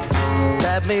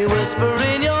 Let me whisper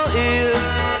in your ear.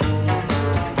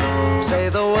 Say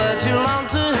the words you long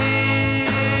to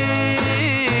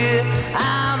hear.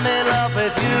 I'm in love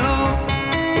with you.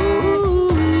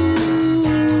 Ooh,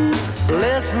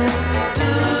 listen.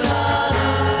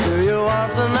 Do you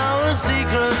want to know a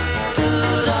secret?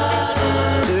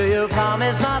 Do you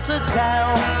promise not to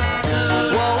tell?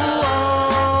 Whoa.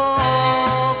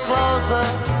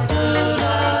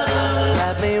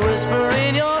 Let me whisper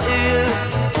in your ear.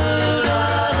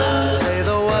 Say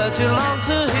the words you long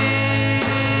to hear.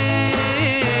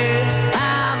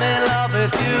 I'm in love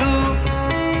with you.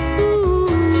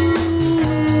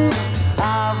 Ooh,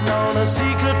 I've known a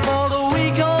secret for a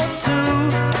week or two.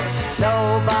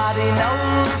 Nobody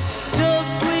knows,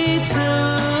 just we two.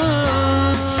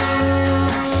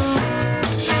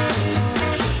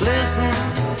 Listen.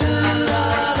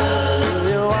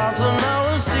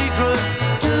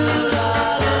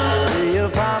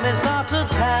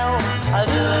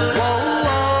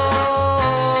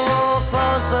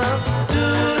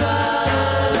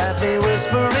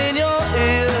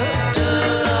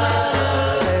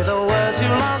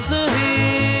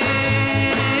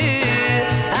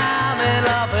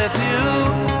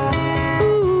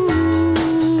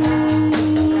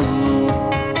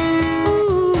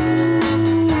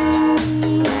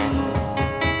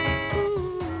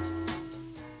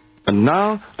 And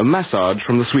now, a massage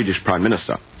from the Swedish Prime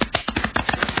Minister.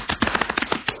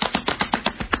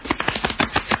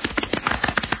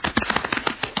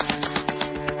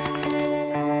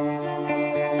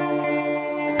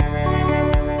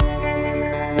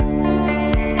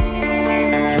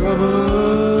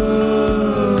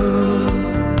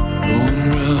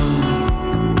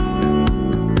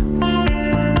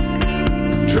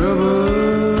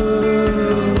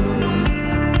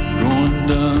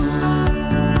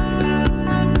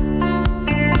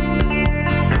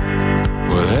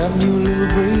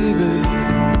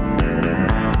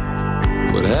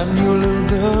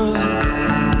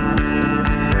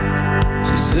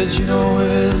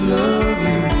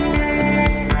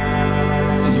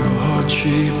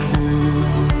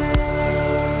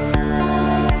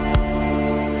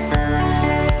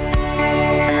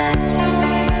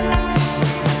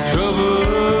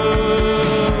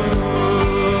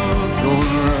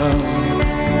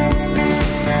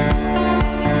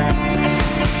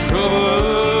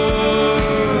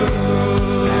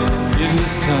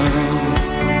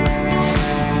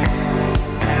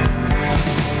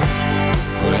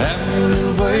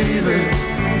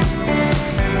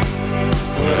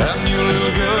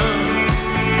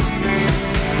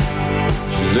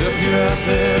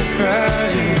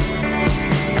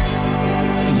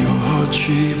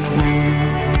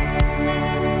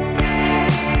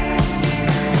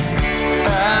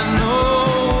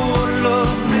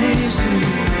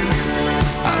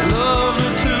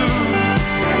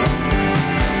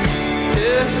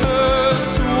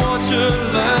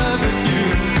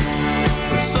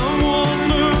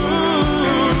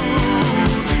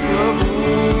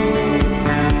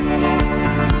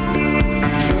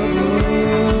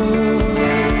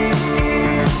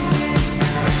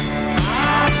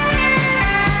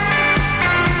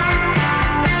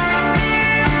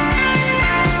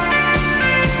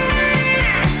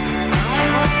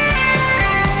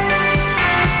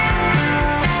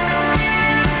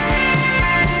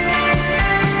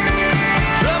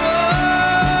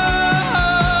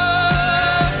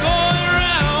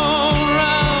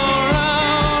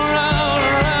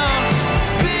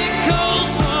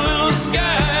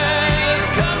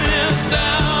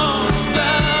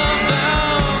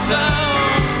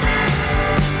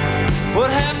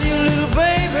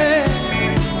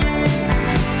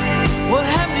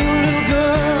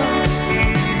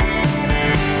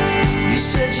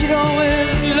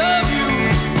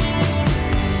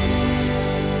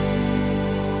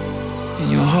 in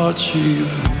your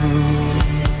heart-shaped world.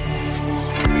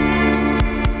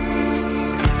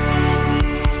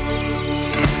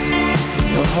 In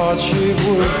your heart-shaped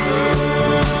world.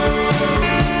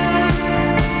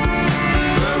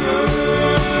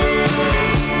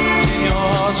 In your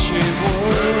heart-shaped world.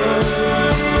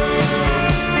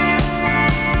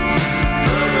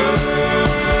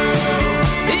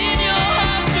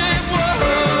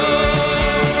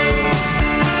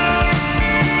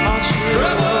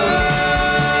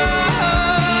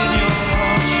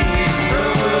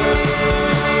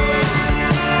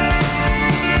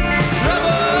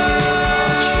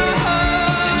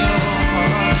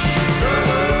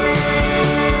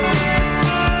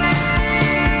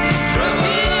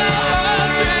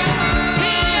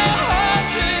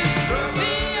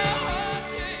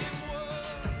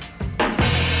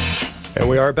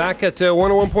 We are back at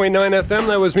 101.9 FM.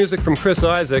 That was music from Chris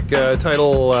Isaak,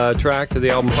 title track to the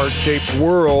album Heart-Shaped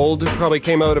World. Probably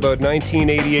came out about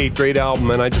 1988. Great album,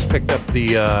 and I just picked up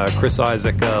the Chris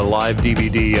Isaak live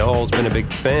DVD. I've always been a big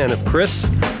fan of Chris.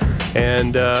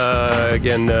 And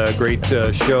again, great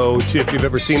show. If you've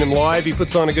ever seen him live, he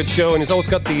puts on a good show, and he's always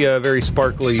got the very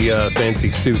sparkly,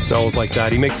 fancy suits. I always like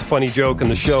that. He makes a funny joke in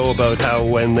the show about how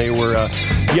when they were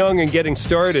young and getting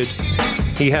started,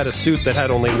 he had a suit that had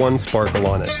only one sparkle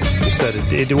on it. He said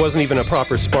it wasn't even a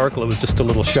proper sparkle, it was just a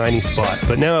little shiny spot.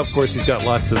 But now, of course, he's got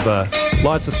lots of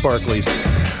sparklies.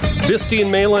 Visty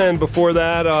and Mayland before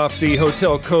that, off the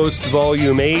Hotel Coast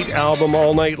Volume 8 album.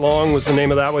 All Night Long was the name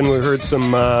of that one. We heard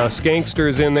some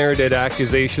Skanksters in there, Dead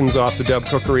Accusations off the Dub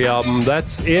Cookery album.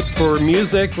 That's it for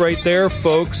music right there,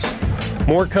 folks.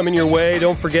 More coming your way.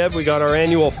 Don't forget, we got our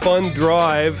annual fund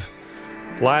drive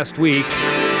last week,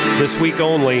 this week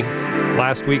only.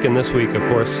 Last week and this week, of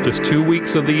course. Just 2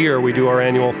 weeks of the year we do our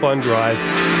annual fund drive.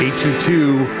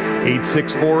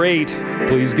 822-8648.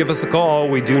 Please give us a call.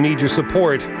 We do need your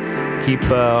support. Keep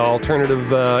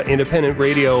alternative independent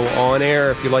radio on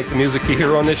air. If you like the music you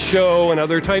hear on this show and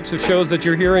other types of shows that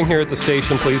you're hearing here at the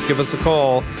station, please give us a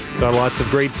call. Got lots of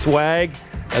great swag,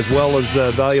 as well as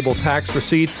valuable tax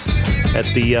receipts. At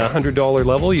the $100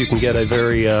 level, you can get a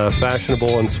very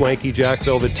fashionable and swanky Jack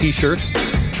Velvet t-shirt,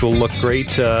 which will look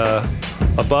great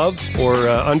above or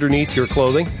underneath your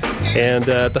clothing. And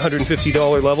at the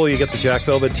 $150 level, you get the Jack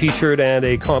Velvet t-shirt and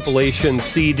a compilation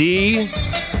CD.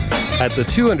 At the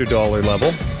 $200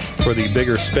 level, for the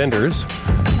bigger spenders,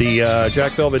 the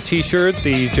Jack Velvet t-shirt,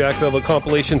 the Jack Velvet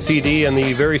compilation CD, and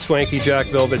the very swanky Jack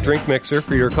Velvet drink mixer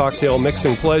for your cocktail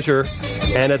mixing pleasure.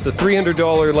 And at the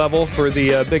 $300 level, for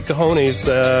the big cojones,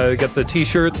 get the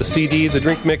t-shirt, the CD, the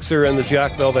drink mixer, and the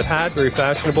Jack Velvet hat. Very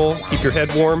fashionable. Keep your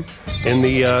head warm in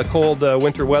the cold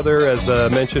winter weather. As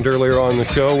mentioned earlier on the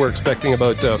show, we're expecting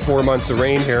about 4 months of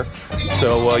rain here.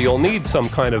 So you'll need some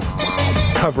kind of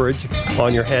coverage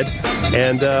on your head.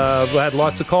 And we had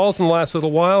lots of calls in the last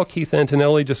little while. Keith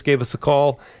Antonelli just gave us a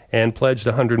call and pledged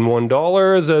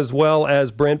 $101, as well as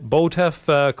Brent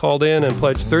Botef called in and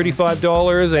pledged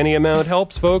 $35. Any amount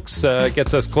helps, folks.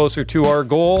 Gets us closer to our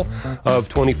goal of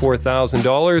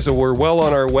 $24,000. So we're well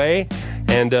on our way,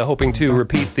 and hoping to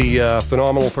repeat the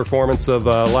phenomenal performance of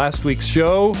last week's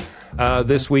show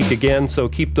this week again. So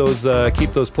keep those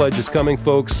pledges coming,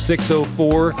 folks.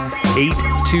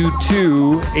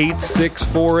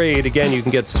 604-822-8648. Again, you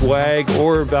can get swag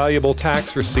or valuable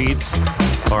tax receipts.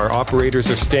 Our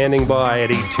operators are standing by at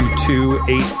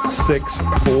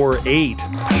 822-8648.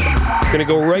 Going to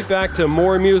go right back to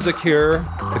more music here,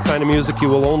 the kind of music you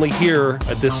will only hear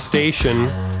at this station.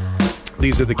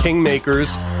 These are the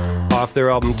Kingmakers off their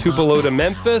album Tupelo to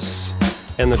Memphis,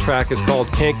 and the track is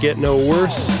called Can't Get No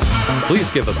Worse.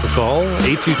 Please give us a call,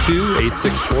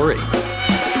 822-8648.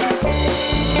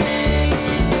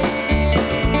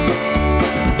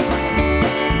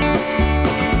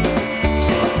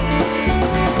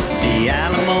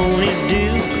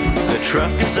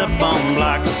 Truck is up on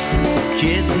blocks,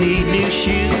 kids need new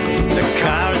shoes, the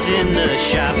car's in the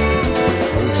shop,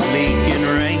 roof's leaking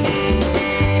rain,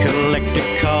 collector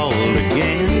called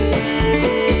again.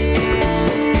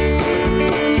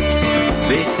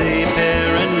 They say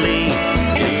apparently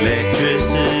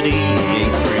electricity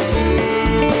ain't free.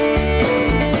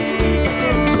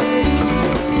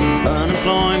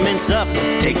 Unemployment's up,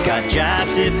 take our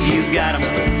jobs if you got 'em.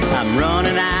 I'm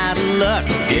running out of luck,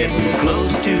 getting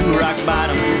close to rock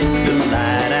bottom. The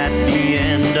light at the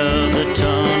end of the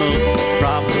tunnel,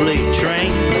 probably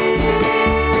train.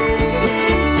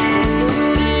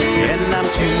 And I'm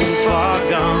too far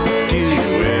gone to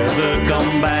ever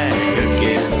come back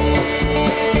again.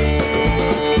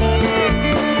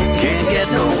 Can't get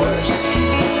no worse,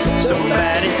 so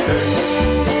bad it hurts.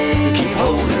 Keep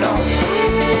holding on.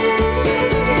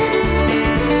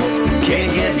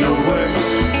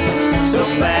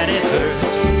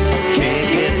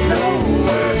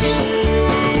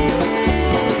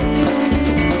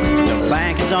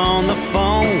 on the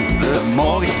phone, the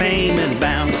mortgage payment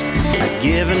bounced. I've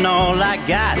given all I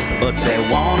got, but they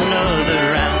want another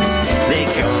ounce. They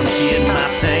come shit my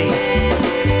pay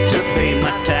to pay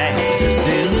my taxes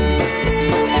due.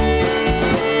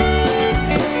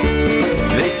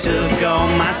 They took all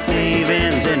my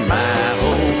savings and my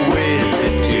hope with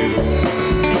it too.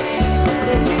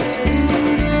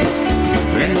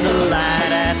 And the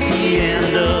light at the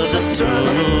end of the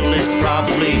tunnel is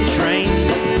probably trained.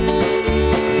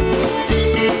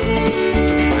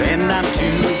 And I'm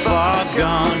too far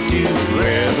gone to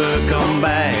ever come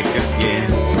back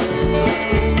again.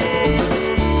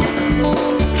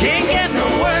 Can't get no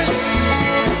worse,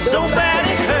 so bad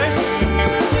it hurts.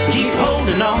 Keep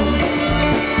holding on.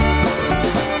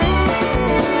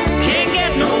 Can't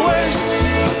get no worse,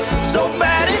 so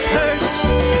bad it hurts.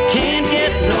 Can't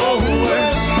get no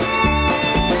worse.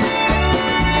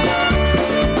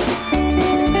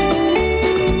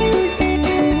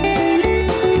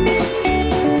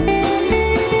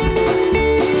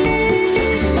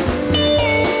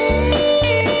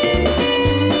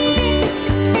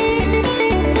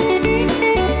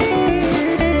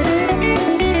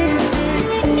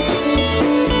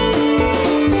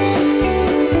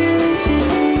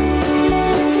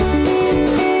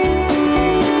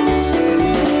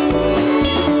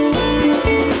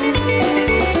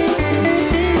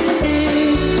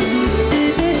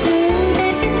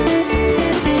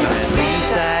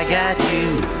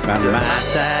 By my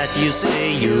side, you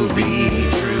say you'll be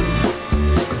true.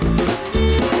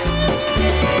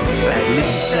 At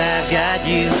least I've got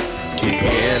you.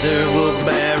 Together we'll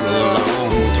barrel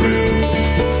on through.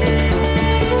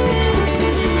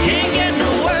 Can't get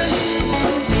no worse,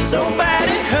 so bad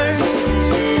it hurts.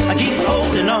 I keep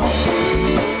holding on.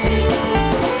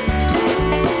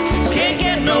 Can't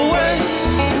get no worse,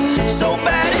 so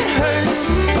bad it hurts.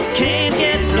 Can't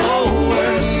get no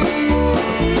worse.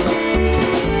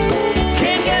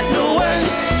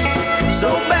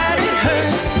 So bad it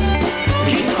hurts,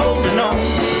 keep holding on.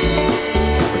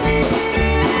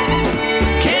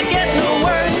 Can't get no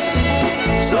worse,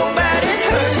 so bad it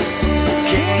hurts,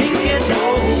 can't get no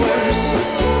worse.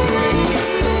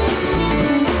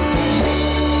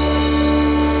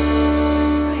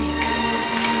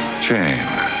 Jane,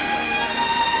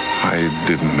 I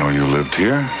didn't know you lived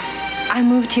here. I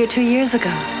moved here 2 years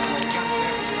ago.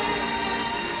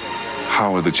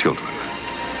 How are the children?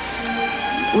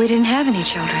 We didn't have any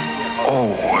children.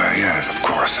 Oh, yes, of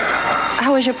course.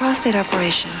 How was your prostate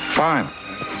operation? Fine.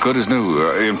 Good as new.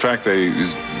 In fact,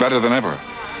 it's better than ever.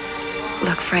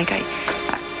 Look, Frank,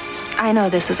 I know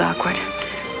this is awkward,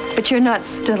 but you're not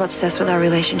still obsessed with our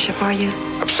relationship, are you?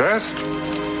 Obsessed?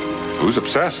 Who's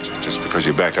obsessed? Just because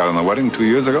you backed out on the wedding 2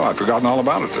 years ago? I've forgotten all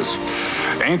about it. It's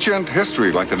ancient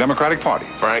history, like the Democratic Party.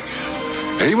 Frank?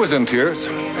 He was in tears,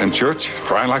 in church,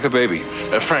 crying like a baby.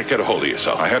 Frank, get a hold of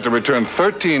yourself. I had to return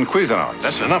 13 Cuisinarts.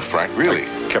 That's enough, Frank, really.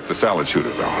 I kept the salad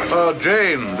shooter, though. Oh,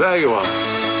 Jane, there you are.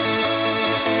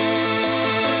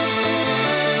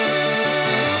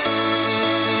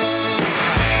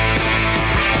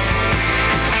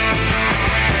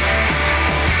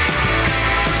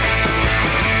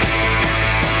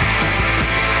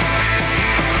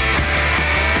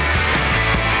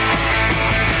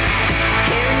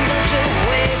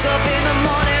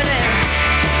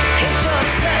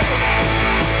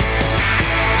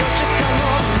 Don't you come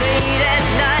home late at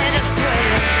night and swear,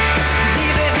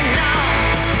 leave it now.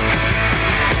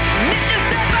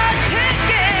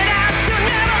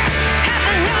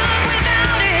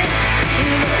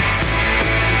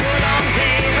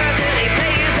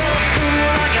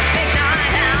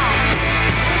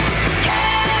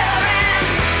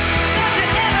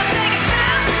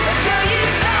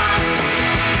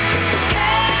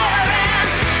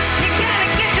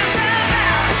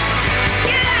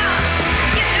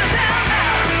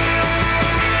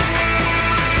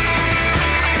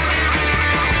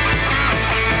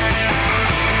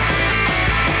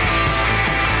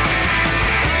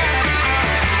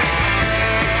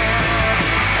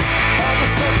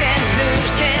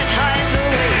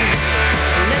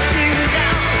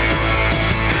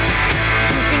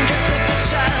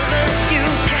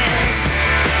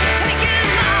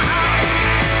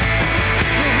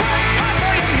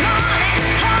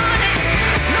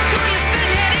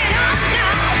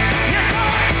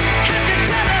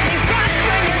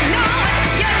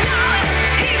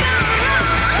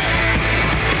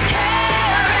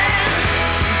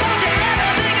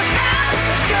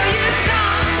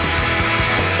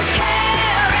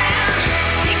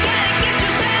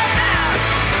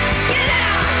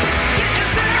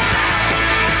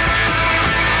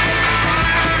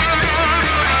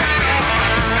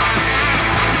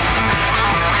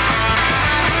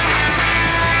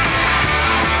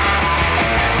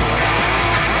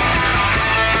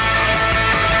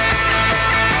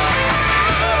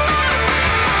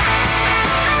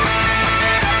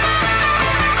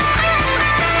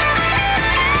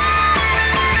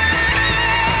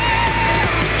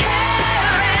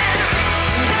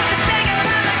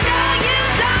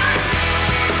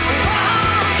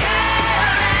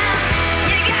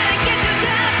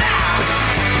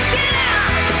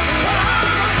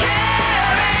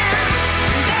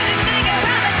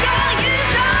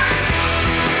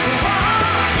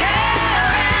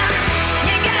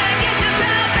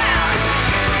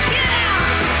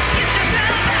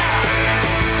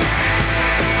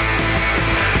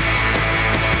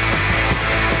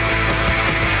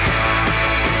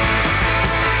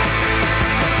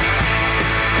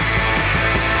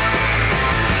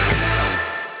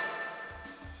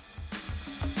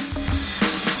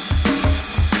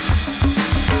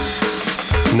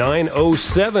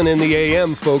 9:07 in the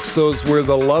AM, folks. Those were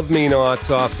the Love Me Nots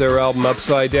off their album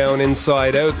Upside Down,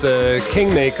 Inside Out. The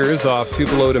Kingmakers off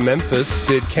Tupelo to Memphis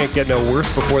did Can't Get No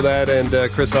Worse before that, and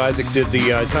Chris Isaak did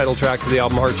the title track to the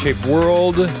album Heart-Shaped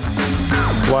World.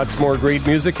 Lots more great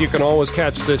music. You can always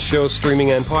catch this show streaming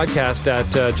and podcast at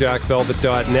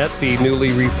jackvelvet.net, the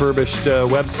newly refurbished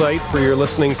website for your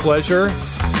listening pleasure.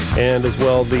 And as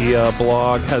well, the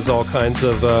blog has all kinds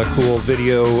of cool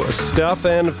video stuff.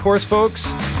 And of course,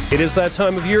 folks, it is that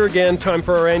time of year again, time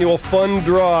for our annual fund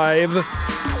drive.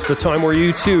 It's the time where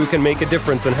you too can make a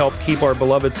difference and help keep our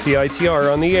beloved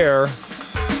CITR on the air.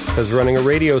 Because running a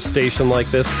radio station like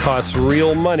this costs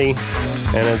real money.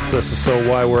 And this is so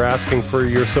why we're asking for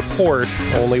your support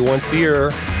only once a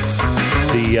year.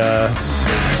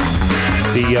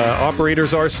 The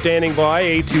operators are standing by,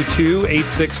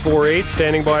 822-8648,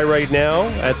 standing by right now.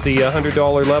 At the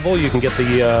 $100 level, you can get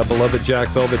the beloved Jack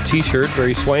Velvet t-shirt,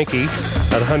 very swanky.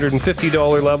 At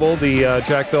 $150 level, the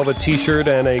Jack Velvet t-shirt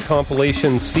and a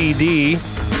compilation CD.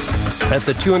 At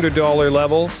the $200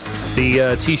 level,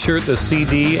 the t-shirt, the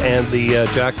CD, and the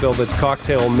Jack Velvet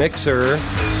cocktail mixer.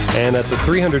 And at the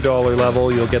 $300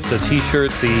 level, you'll get the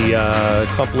t-shirt, the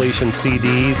compilation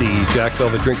CD, the Jack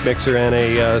Velvet drink mixer, and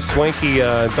a swanky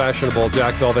and fashionable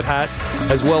Jack Velvet hat,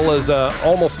 as well as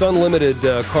almost unlimited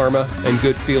karma and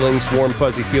good feelings, warm,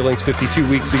 fuzzy feelings, 52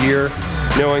 weeks a year,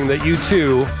 knowing that you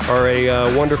too are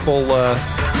a wonderful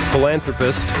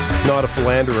philanthropist, not a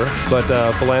philanderer, but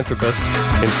a philanthropist,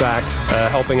 in fact,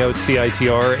 helping out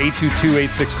CITR,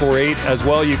 822-8648. As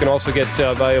well, you can also get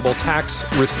valuable tax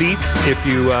receipts if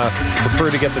you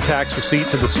prefer to get the tax receipt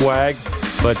to the swag,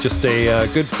 but just a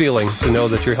good feeling to know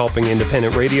that you're helping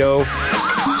independent radio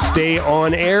stay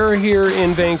on air here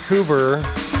in Vancouver.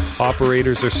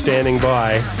 Operators are standing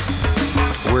by.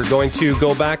 We're going to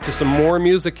go back to some more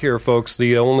music here, folks. This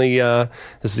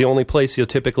is the only place you'll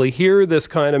typically hear this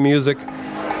kind of music.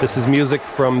 This is music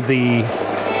from the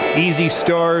Easy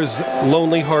Stars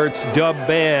Lonely Hearts dub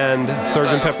band,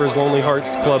 Sgt. Pepper's Lonely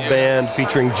Hearts Club Band,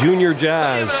 featuring Junior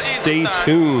Jazz. Stay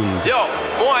tuned. Yo,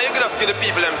 why you just give the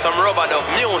people them some rubber dub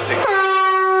music?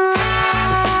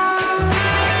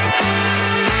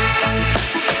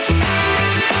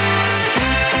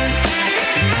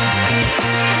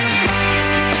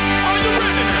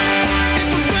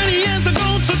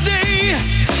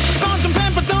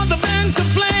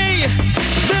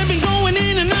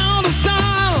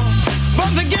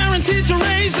 Guaranteed to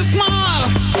raise a smile.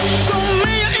 So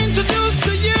may I introduce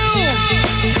to you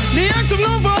the act of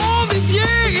love for all these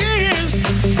years,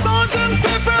 Sgt.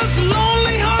 Pepper's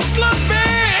Lonely Hearts Club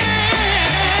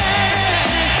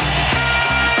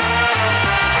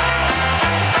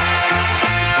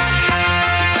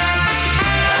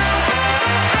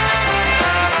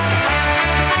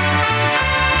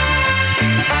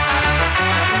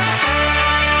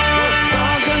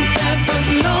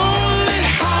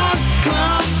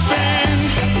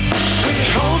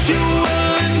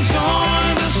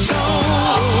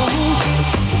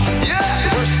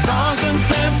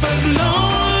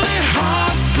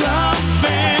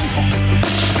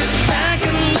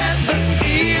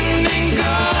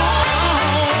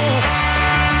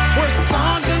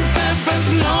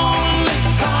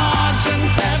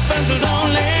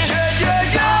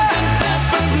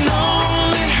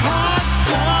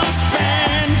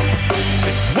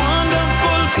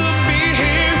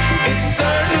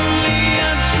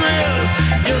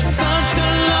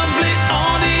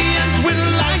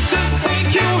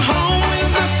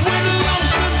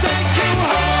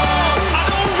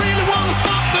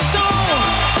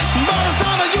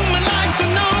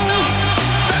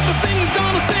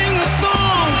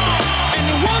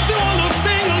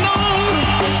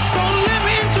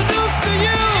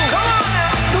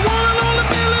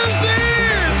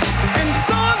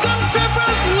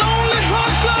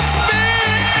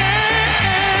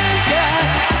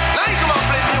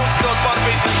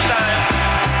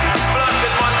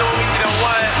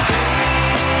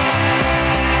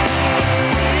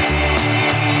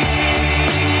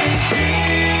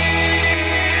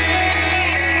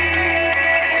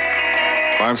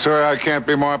I'm sorry I can't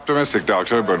be more optimistic,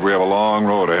 Doctor, but we have a long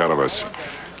road ahead of us.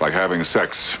 Like having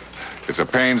sex. It's a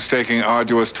painstaking,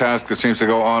 arduous task that seems to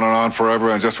go on and on forever,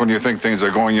 and just when you think things are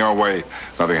going your way,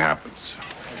 nothing happens.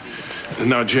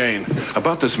 Now, Jane,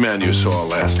 about this man you saw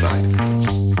last night.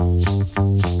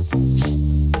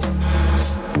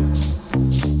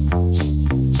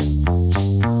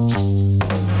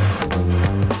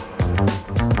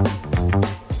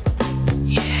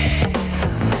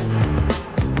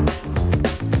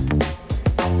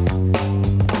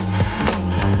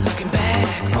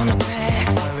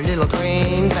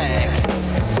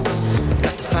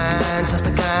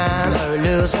 fantastic kind of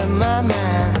losing my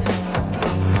mind.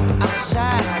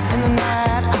 Outside in the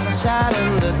night, outside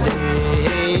in the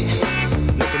day.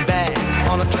 Looking back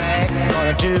on the track,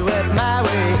 gonna do it my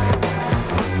way.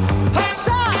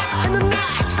 Outside in the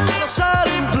night, outside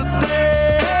in the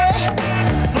day.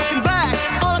 Looking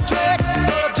back on the track,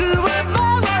 gonna do it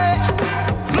my way.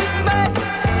 Looking back.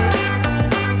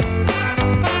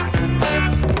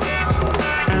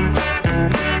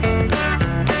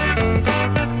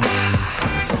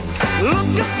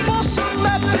 Looking for some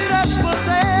happiness, but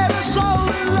there is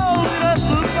only loneliness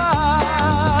to find.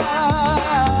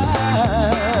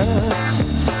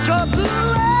 Jump to the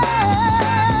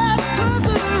left, turn to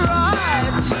the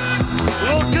right.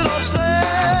 Looking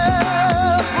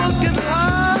upstairs, looking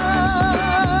behind.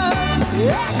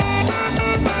 Yeah.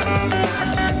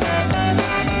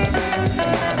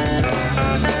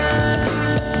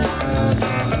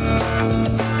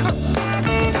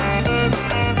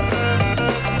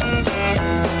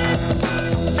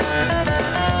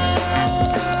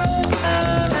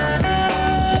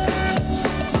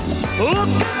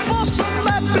 Looking for some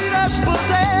happiness, but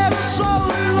there is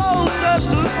only loneliness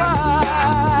to find.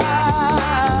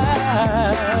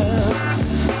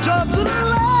 Jump to the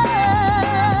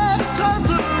left, turn to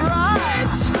the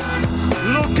right.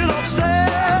 Looking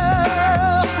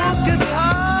upstairs, looking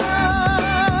behind.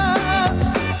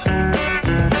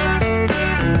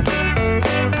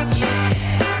 Yeah.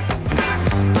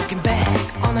 Looking back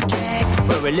on the track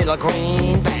for a little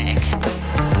greenback.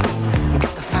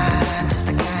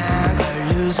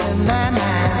 Losing my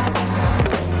mind.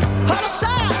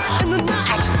 Outside in the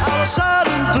night, outside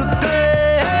in the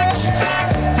day.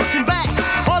 Looking back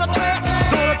on the track,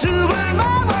 gonna do it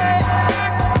my way.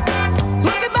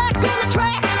 Looking back on the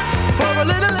track for a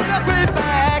little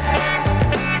greenback.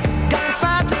 Got to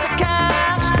find just the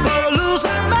kind for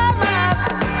losing my mind.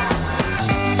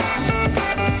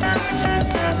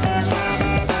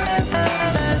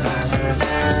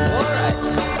 All right.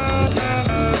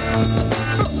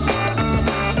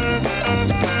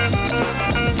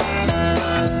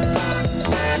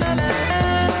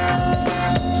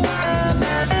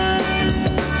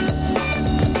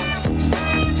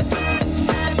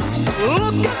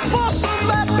 Looking for some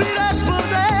happiness, but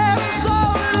there is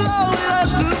only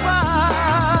loneliness to find.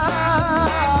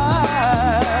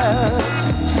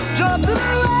 Jump to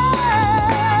the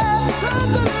left, turn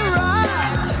to the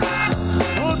right.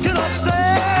 Looking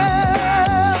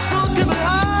upstairs, looking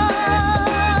behind.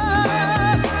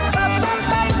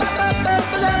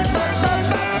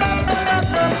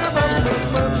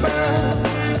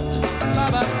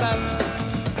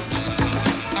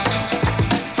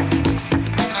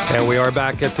 And we are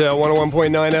back at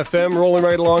 101.9 FM, rolling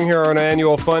right along here on our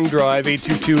annual fund drive,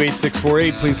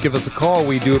 822-8648. Please give us a call.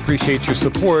 We do appreciate your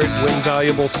support. Win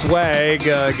valuable swag,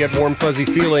 get warm, fuzzy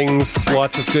feelings,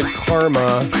 lots of good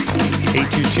karma.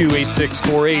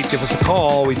 822-8648. Give us a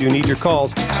call. We do need your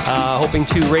calls. Hoping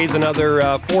to raise another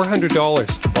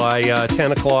 $400 by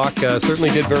 10 o'clock. Certainly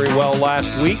did very well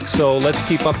last week, so let's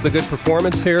keep up the good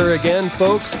performance here again,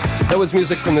 folks. That was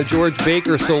music from the George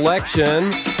Baker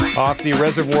selection off the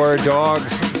Reservoir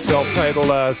Dogs self-titled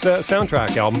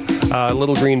soundtrack album.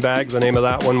 Little Green Bag, the name of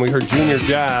that one. We heard Junior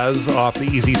Jazz off the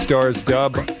Easy Stars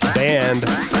dub band.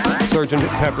 Sgt.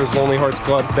 Pepper's Lonely Hearts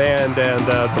Club Band, and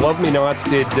Love Me Nots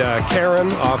did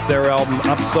Karen off their album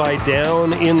Upside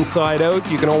Down, Inside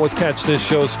Out. You can always catch this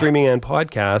show streaming and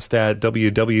podcast at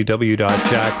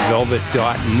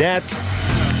www.jackvelvet.net.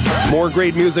 More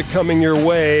great music coming your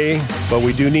way, but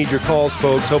we do need your calls,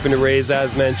 folks. Hoping to raise,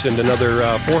 as mentioned, another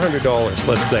 $400,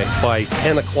 let's say, by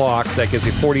 10 o'clock. That gives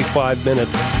you 45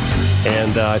 minutes,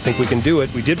 and I think we can do it.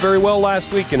 We did very well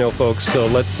last week, you know, folks, so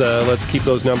let's keep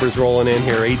those numbers rolling in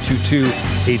here.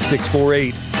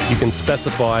 822-8648. You can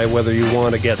specify whether you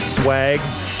want to get swag.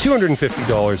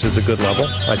 $250 is a good level,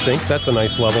 I think. That's a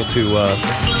nice level to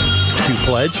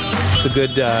pledge. It's a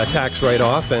good tax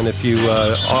write-off, and if you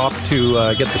opt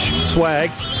to get the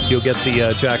swag, you'll get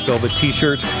the Jack Velvet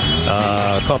t-shirt,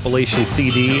 compilation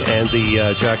CD, and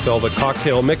the Jack Velvet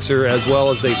cocktail mixer, as well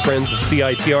as a Friends of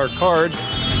CITR card.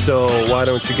 So why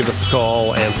don't you give us a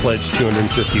call and pledge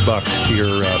 $250 to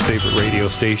your favorite radio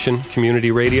station. Community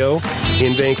radio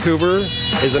in Vancouver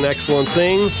is an excellent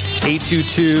thing.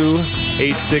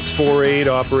 822-8648.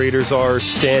 Operators are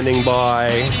standing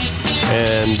by.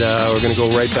 And we're going to go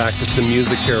right back to some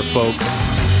music here, folks.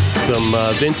 Some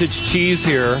vintage cheese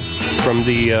here from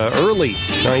the early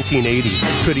 1980s.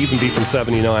 It could even be from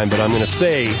 79, but I'm going to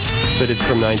say that it's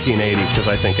from 1980 because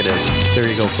I think it is. There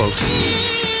you go, folks.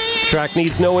 Track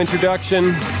needs no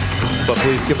introduction, but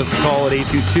please give us a call at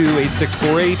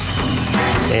 822-8648.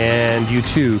 And you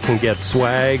too can get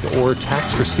swag or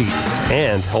tax receipts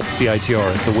and help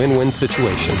CITR. It's a win-win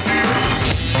situation.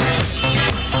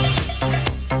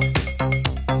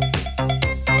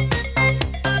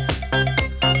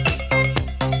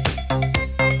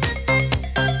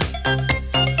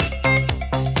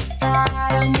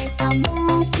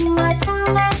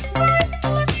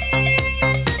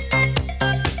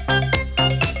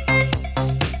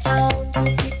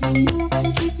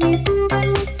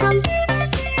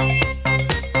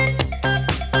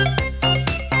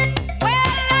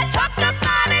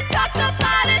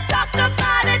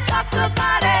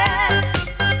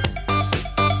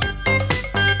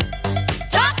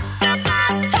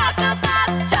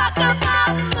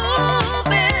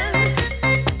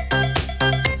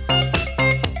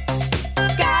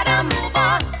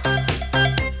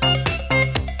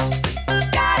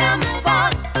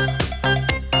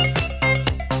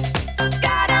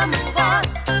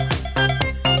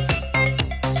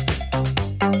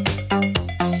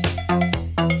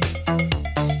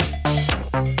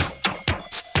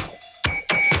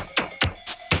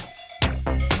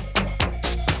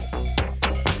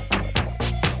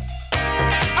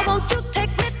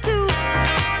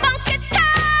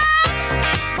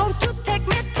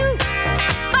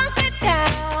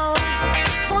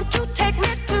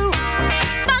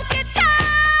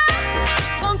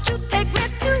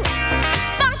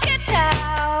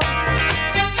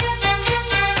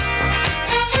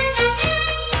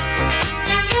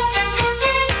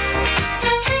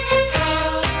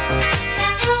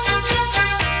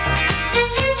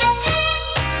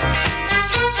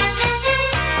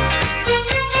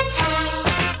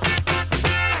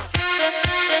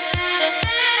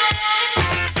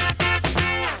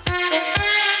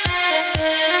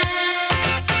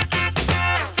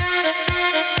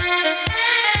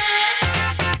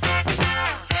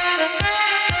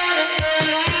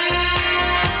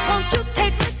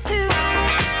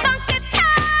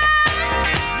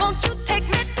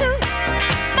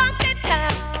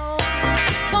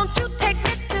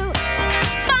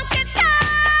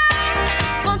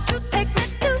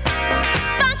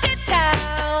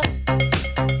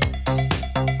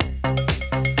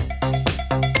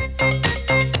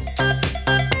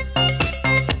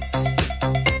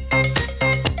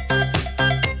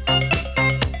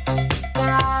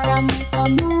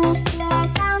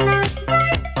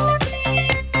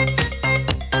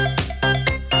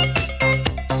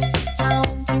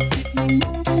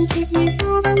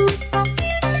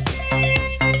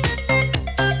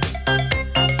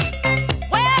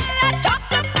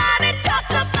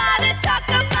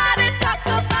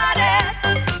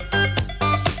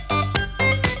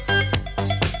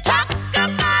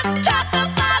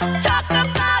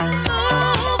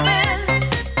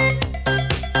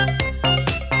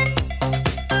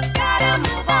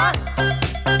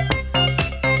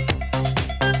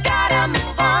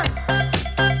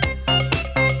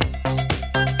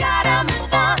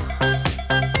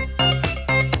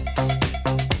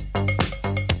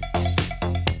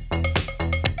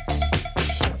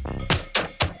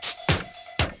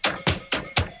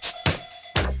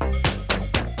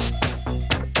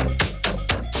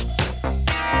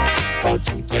 Won't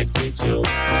you take me to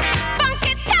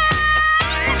Funky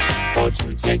Town? Won't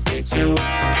you take me to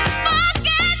Funky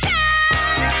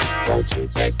Town? Won't you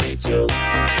take me to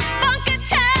Funky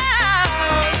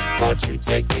Town? Won't you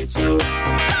take me to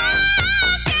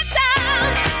Funky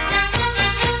Town?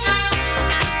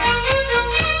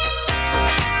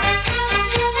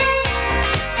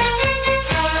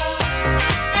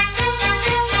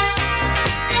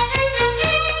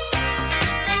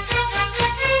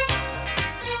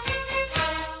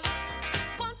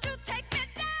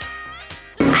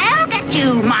 I'll get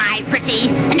you, my pretty,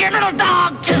 and your little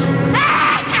dog, too.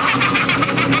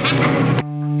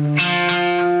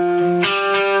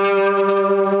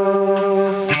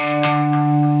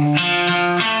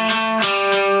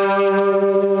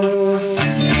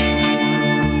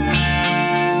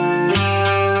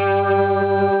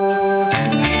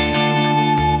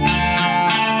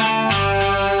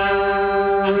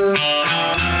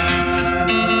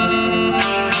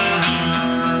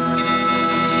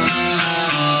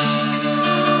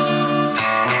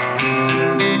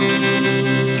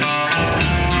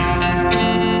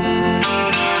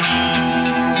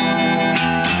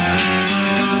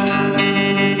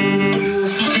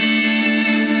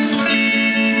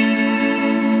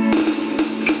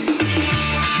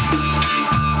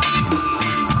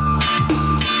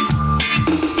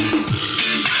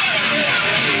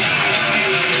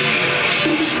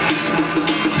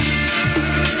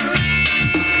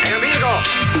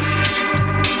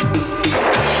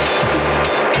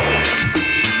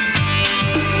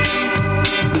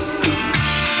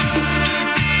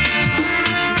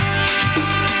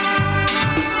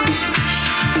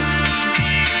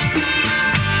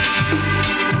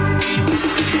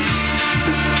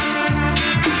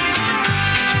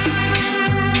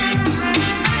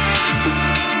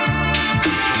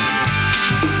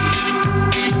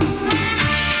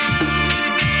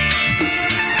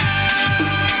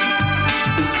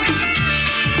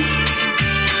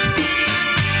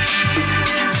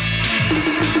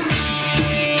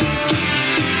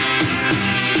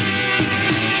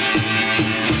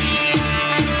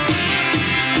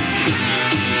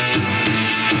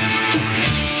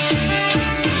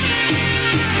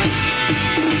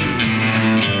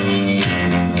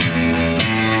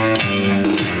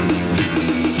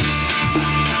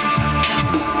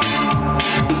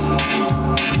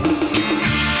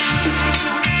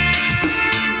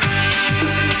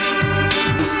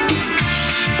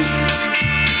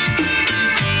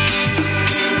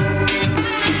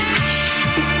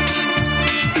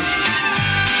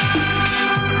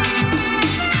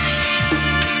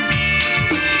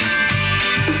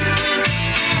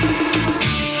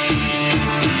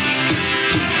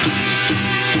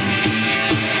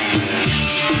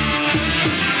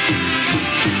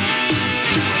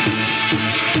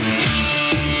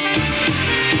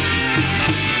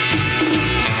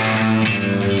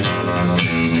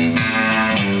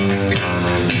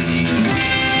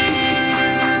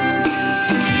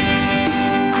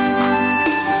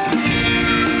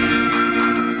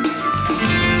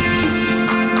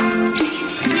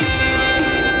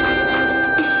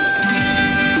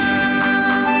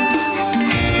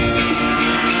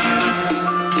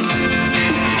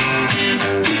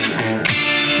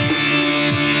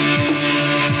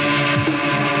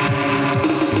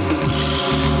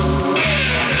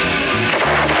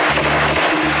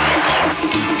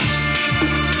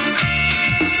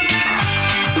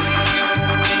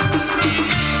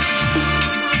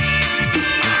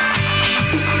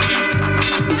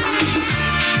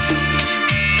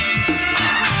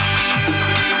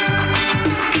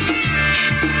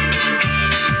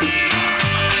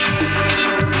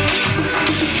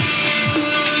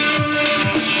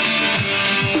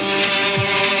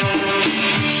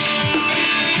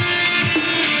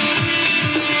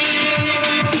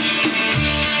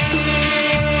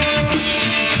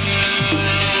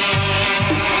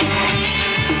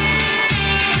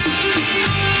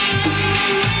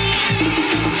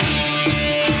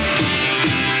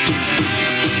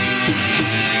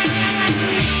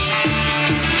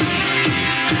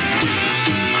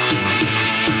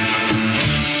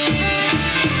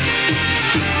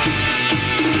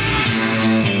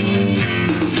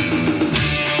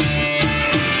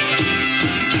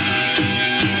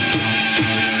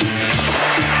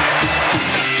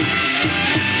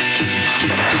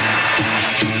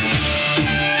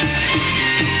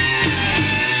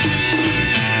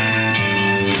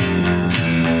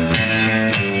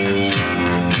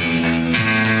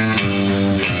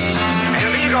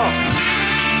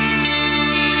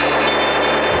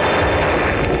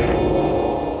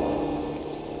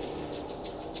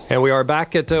 And we are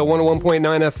back at 101.9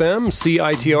 FM,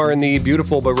 CITR in the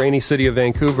beautiful but rainy city of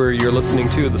Vancouver. You're listening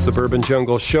to the Suburban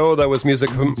Jungle Show. That was music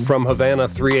from Havana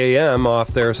 3 AM off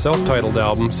their self-titled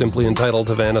album, simply entitled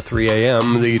Havana 3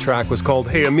 AM. The track was called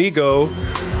Hey Amigo.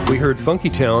 We heard Funky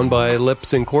Town by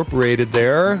Lips Incorporated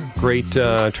there. Great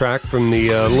track from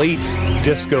the late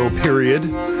disco period.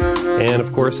 And,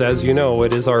 of course, as you know,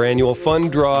 it is our annual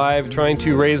fund drive, trying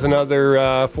to raise another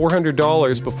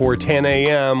 $400 before 10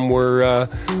 a.m. We're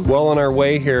well on our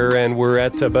way here, and we're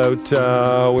at about,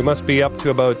 we must be up to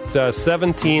about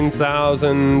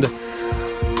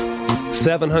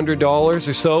 $17,700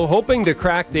 or so, hoping to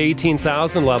crack the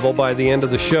 18,000 level by the end of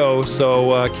the show.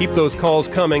 So keep those calls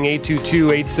coming,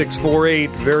 822-8648,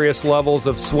 various levels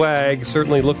of swag.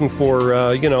 Certainly looking for,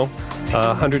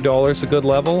 $100 a good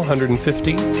level,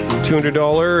 $150,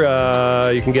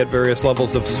 $200. You can get various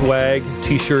levels of swag,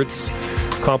 T-shirts,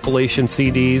 compilation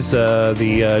CDs,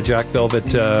 the Jack Velvet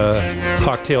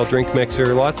cocktail drink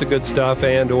mixer, lots of good stuff.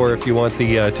 And or if you want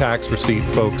the tax receipt,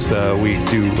 folks, we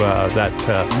do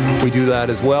that. We do that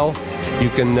as well. You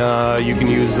can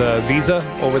use Visa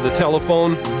over the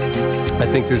telephone. I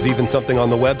think there's even something on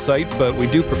the website, but we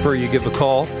do prefer you give a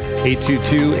call,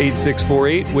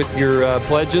 822-8648, with your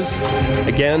pledges.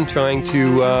 Again, trying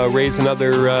to raise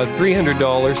another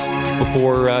 $300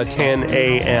 before 10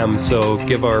 a.m. So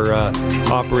give our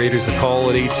operators a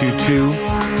call at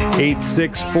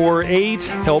 822-8648.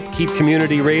 Help keep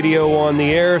community radio on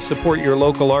the air, support your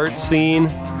local art scene,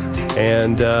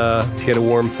 and get a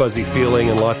warm, fuzzy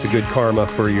feeling and lots of good karma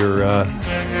for your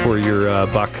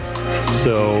buck.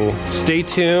 So stay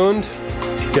tuned.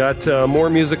 Got more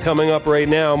music coming up right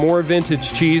now. More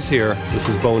vintage cheese here. This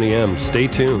is Boney M. Stay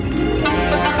tuned.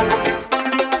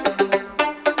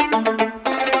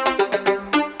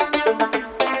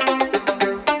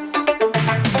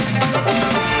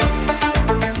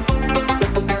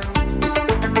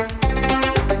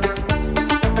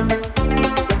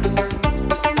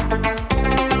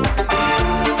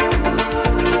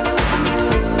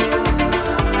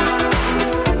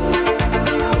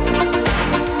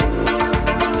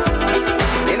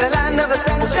 In the land of the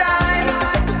sunshine,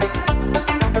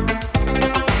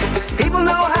 people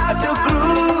know how to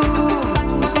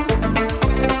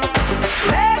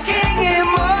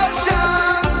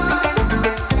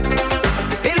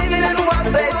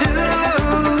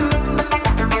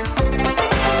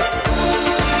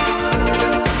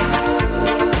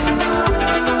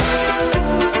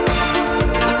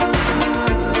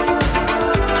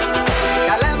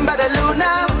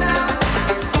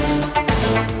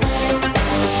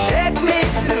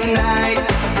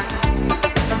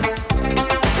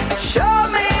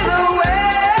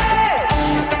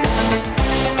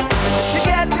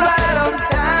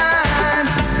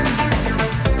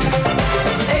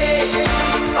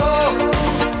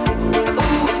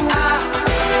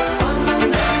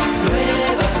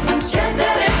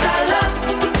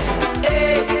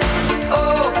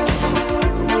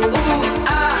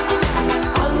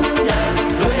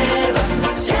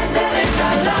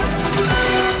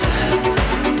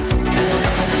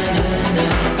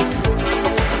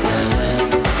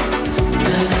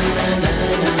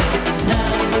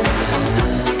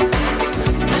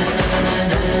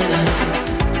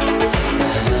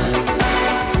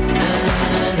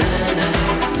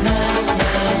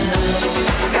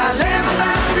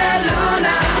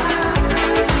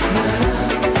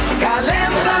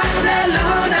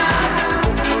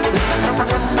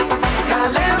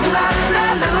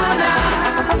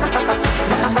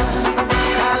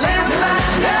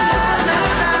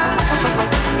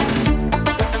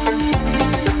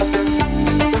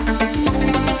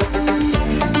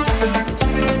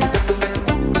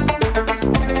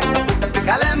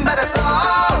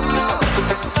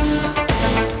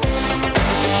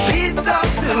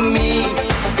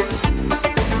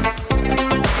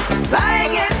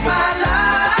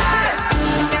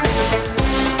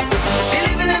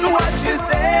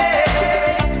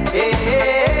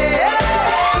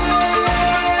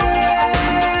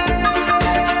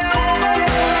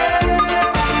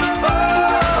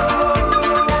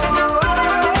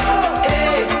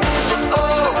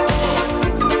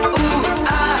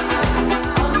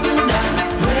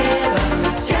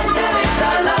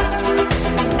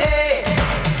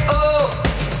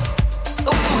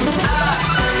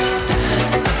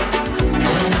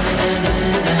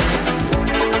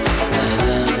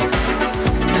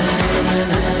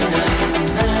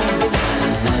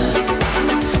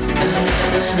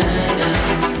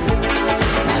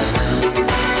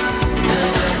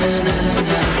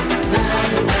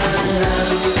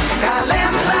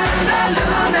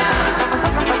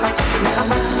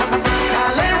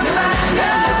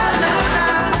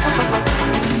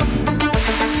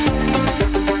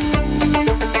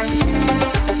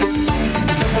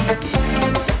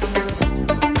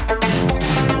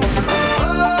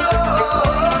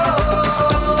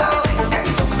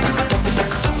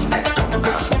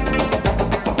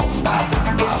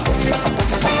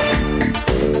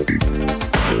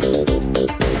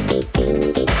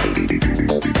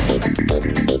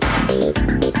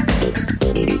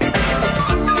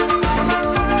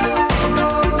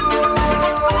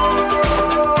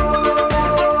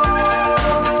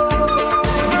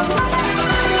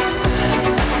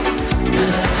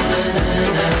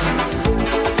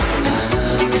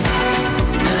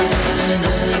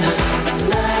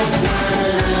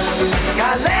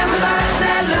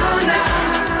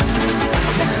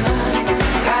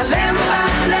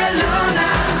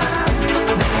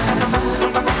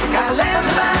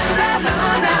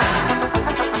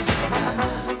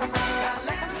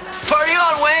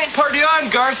Party on,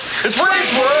 Garth. It's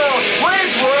Wayne's World.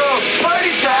 Wayne's World.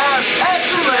 Party time.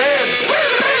 Excellent.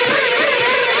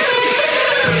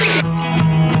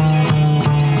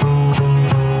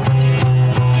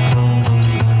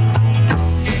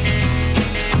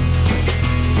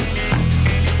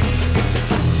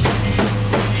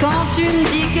 Quand tu me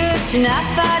dis que tu n'as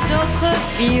pas d'autre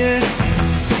fille,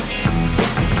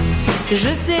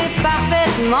 je sais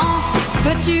parfaitement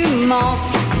que tu mens.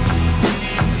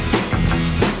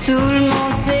 Tout le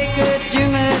monde sait que tu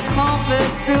me trompes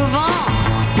souvent.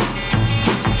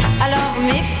 Alors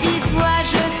méfie-toi,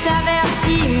 je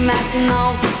t'avertis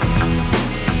maintenant.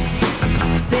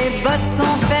 Ces bottes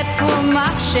sont faites pour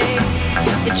marcher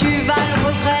et tu vas le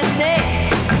regretter.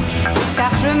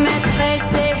 Car je mettrai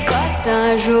ces bottes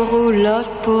un jour ou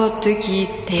l'autre pour te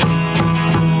quitter.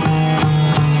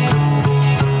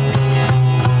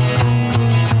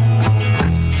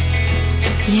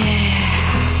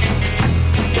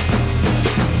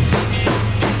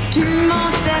 Tu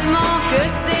mens tellement que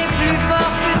c'est plus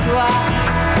fort que toi.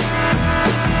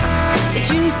 Et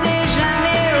tu ne sais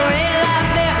jamais où est la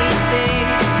vérité.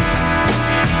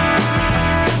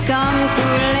 Comme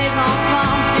tous les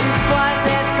enfants, tu crois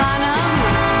être un homme.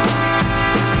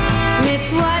 Mais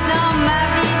toi, dans ma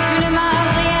vie, tu ne m'as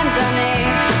rien donné.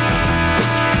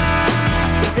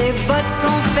 Ces bottes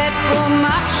sont faites pour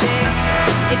marcher.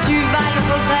 Et tu vas le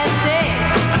regretter.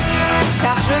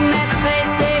 Car je mettrai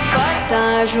ces bottes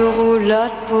un jour ou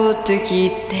l'autre pour te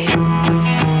quitter.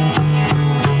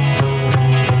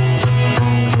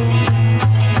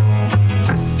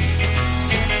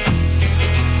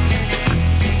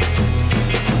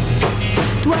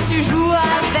 Toi tu joues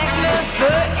avec le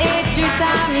feu et tu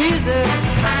t'amuses.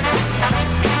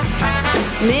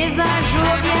 Mais un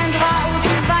jour viendra où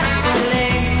tu vas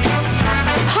brûler.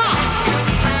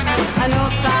 Un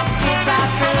autre a pris ta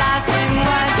place et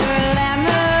moi je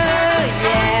l'aime,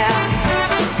 yeah.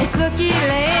 Et ce qu'il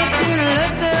est, tu ne le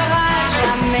seras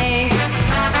jamais.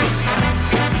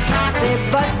 Ces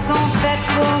bottes sont faites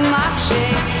pour marcher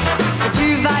et tu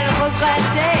vas le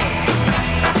regretter.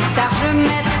 Car je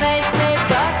mettrai ces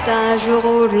bottes un jour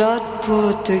ou l'autre pour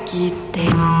te quitter.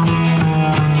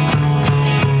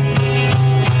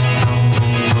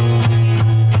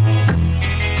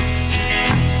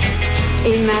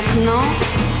 Et maintenant,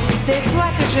 c'est toi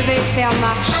que je vais faire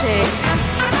marcher.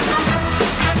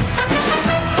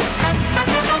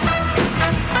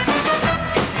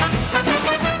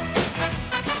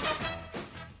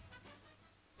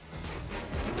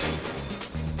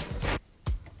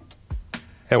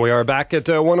 And we are back at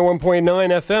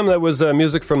 101.9 FM. That was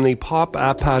music from the Pop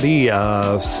à Paris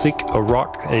Sick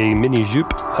Rock et Mini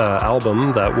Jupe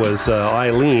album. That was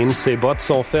Eileen, Ces bottes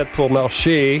sont faites pour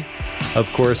marcher.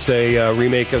 Of course, a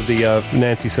remake of the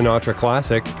Nancy Sinatra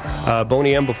classic.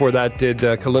 Boney M before that did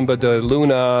Kalimba de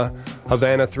Luna.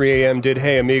 Havana 3 a.m. did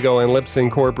Hey Amigo, and Lips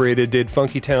Incorporated did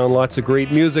Funky Town. Lots of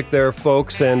great music there,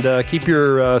 folks. And keep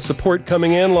your support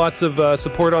coming in. Lots of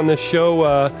support on this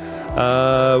show.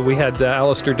 We had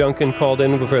Alistair Duncan called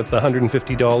in with the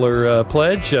 $150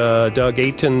 pledge. Doug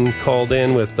Ayton called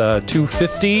in with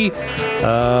 $250.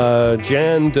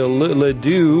 Jan de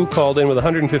Ledoux called in with a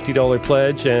 $150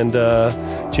 pledge, and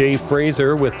Jay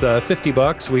Fraser with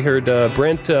 $50. We heard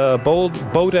Brent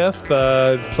Bodef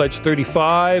pledged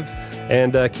 $35,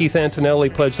 and Keith Antonelli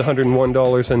pledged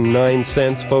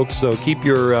 $101.09, folks. So keep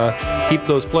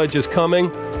those pledges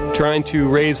coming. Trying to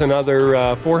raise another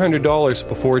 $400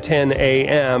 before 10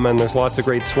 a.m. And there's lots of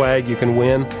great swag you can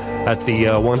win at the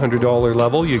 $100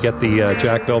 level. You get the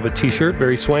Jack Velvet t-shirt,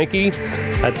 very swanky.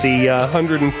 At the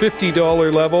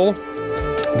 $150 level,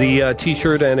 the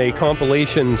t-shirt and a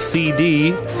compilation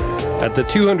CD. At the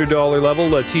 $200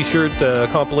 level, a t-shirt,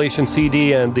 compilation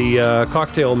CD, and the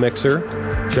cocktail mixer,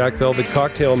 Jack Velvet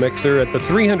cocktail mixer. At the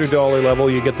 $300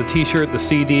 level, you get the t-shirt, the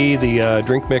CD, the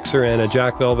drink mixer, and a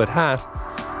Jack Velvet hat.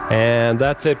 And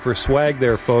that's it for swag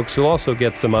there, folks. You'll also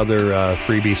get some other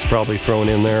freebies probably thrown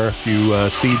in there. A few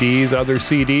CDs, other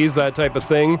CDs, that type of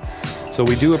thing. So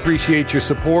we do appreciate your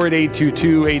support.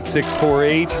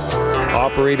 822-8648.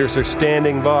 Operators are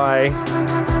standing by.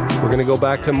 We're going to go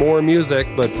back to more music,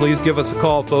 but please give us a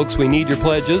call, folks. We need your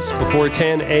pledges before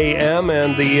 10 a.m.,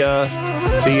 and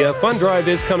the fund drive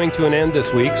is coming to an end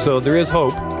this week, so there is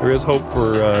hope. There is hope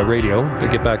for radio to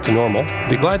get back to normal.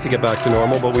 Be glad to get back to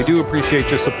normal, but we do appreciate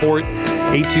your support.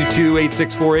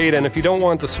 822-8648, and if you don't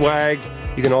want the swag,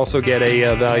 you can also get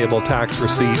a valuable tax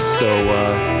receipt,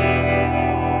 so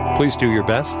please do your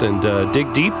best and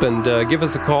dig deep and give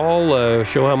us a call.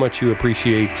 Show how much you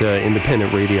appreciate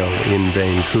independent radio in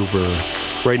Vancouver.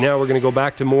 Right now, we're going to go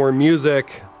back to more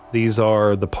music. These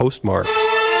are the Postmarks.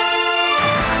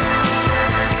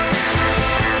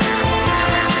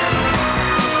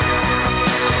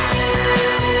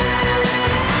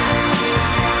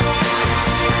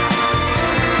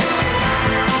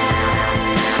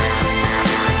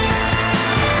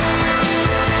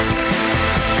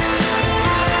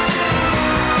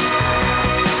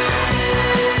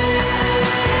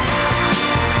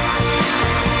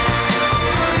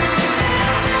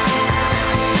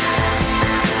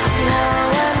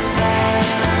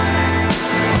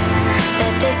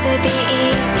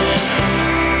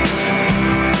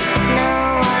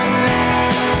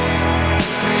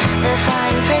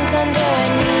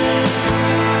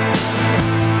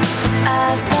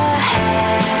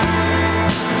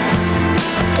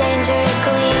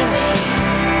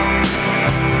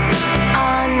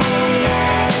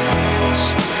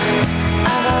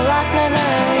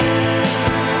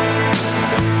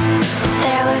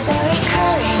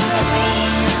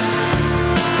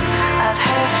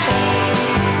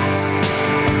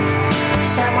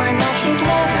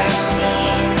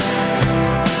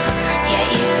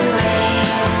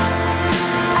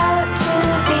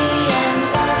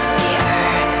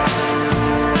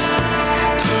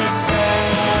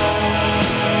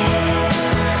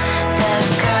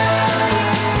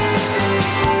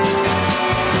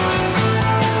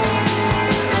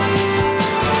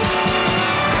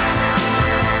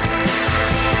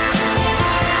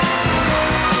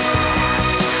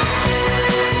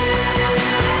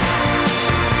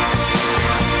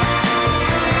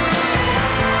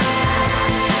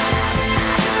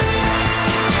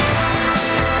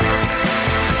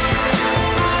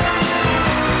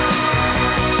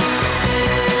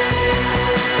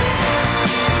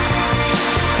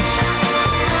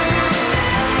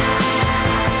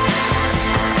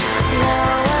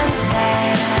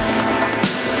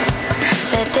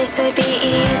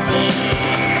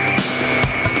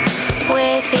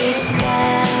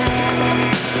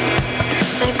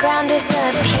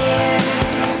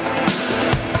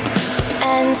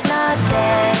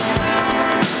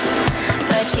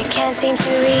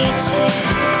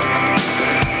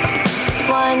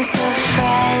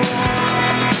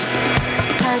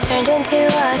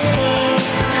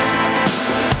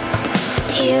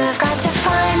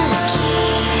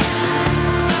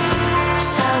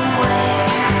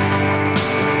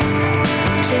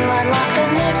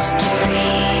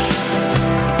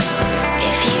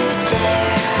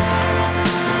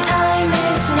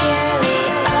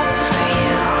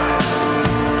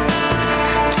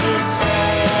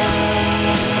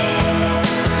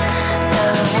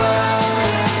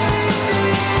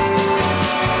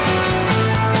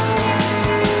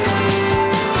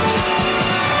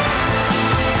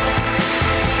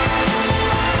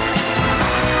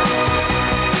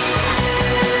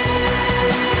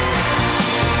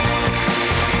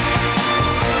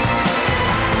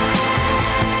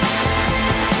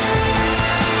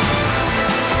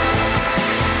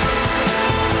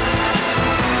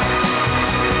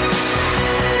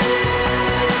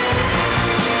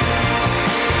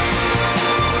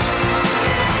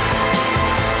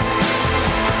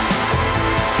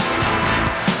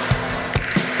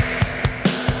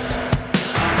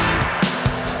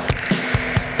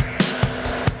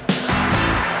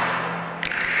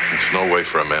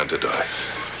 To die.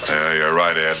 Yeah, you're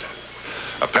right, Ed.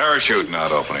 A parachute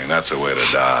not opening, that's the way to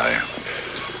die.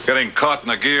 Getting caught in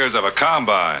the gears of a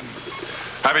combine.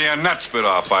 Having your nuts bit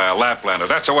off by a Laplander,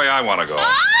 that's the way I want to go.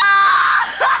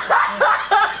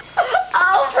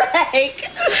 Oh, Frank.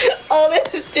 Oh,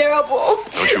 this is terrible.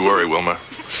 Don't you worry, Wilma.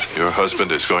 Your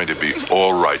husband is going to be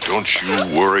all right. Don't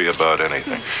you worry about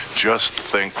anything. Just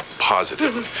think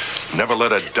positive. Never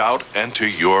let a doubt enter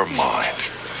your mind.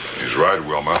 He's right,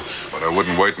 Wilma, but I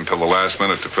wouldn't wait until the last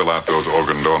minute to fill out those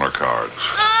organ donor cards.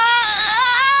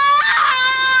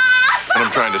 What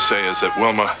I'm trying to say is that,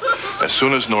 Wilma, as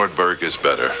soon as Nordberg is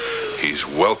better, he's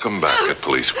welcome back at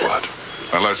Police Squad.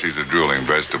 Unless he's a drooling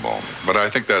vegetable. But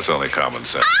I think that's only common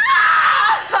sense.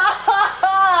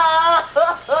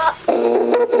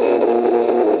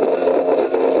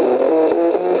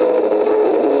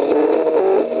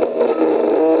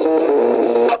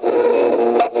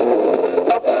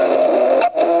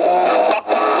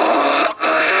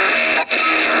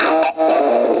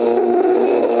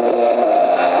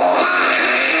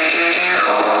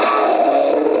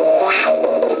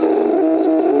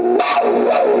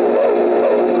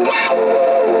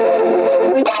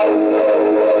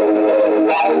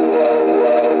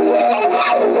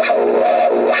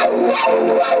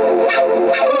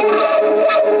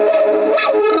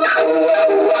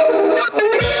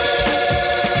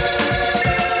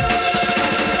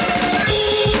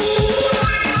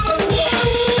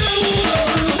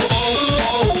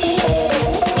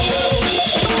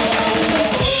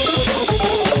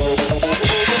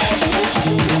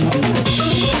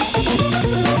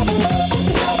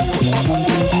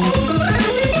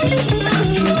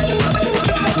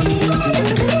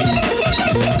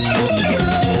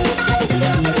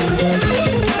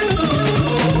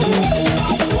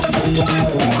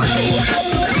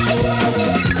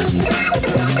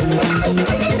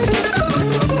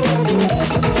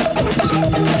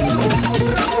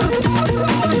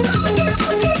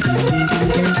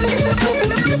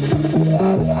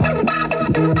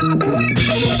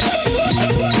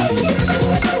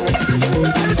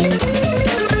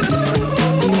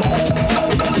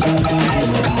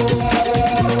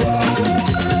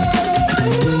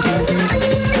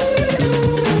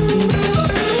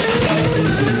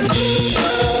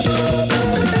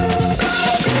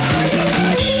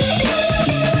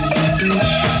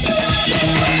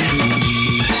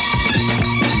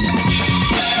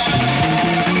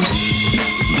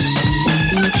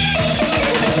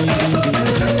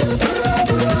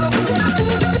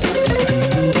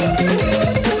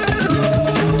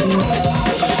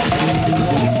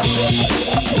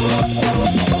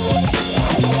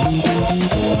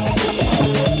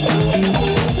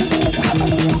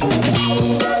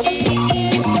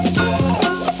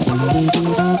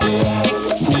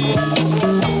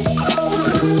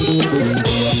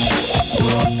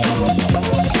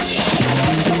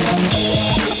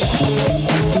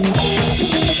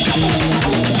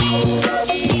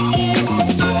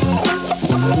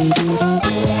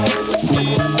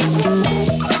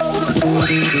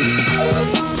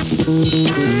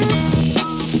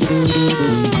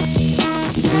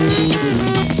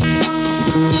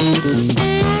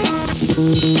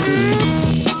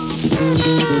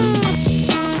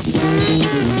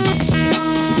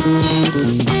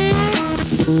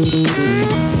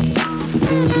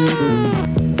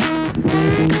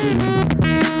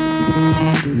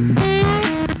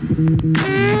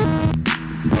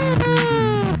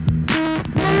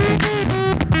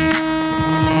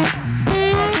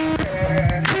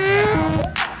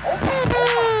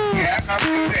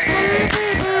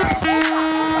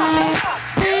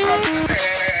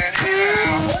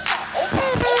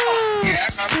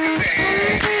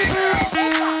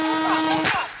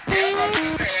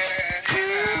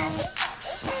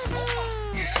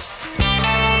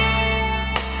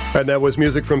 And that was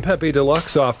music from Pepe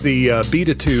Deluxe off the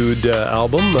Beatitude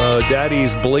album,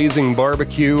 Daddy's Blazing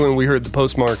Barbecue, and we heard the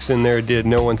postmarks in there. Did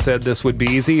No One Said This Would Be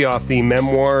Easy off the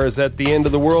Memoirs at the End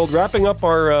of the World. Wrapping up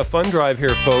our fun drive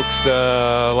here, folks.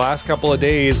 Last couple of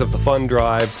days of the fun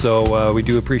drive, so we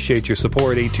do appreciate your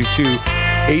support.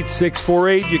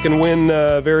 822-8648. You can win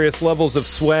various levels of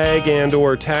swag and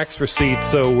or tax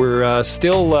receipts, so we're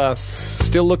still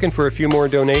looking for a few more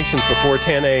donations before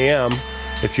 10 a.m.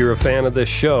 If you're a fan of this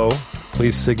show,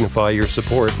 please signify your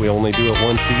support. We only do it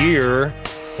once a year,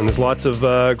 and there's lots of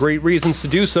great reasons to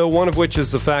do so, one of which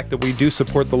is the fact that we do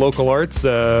support the local arts.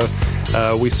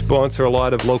 We sponsor a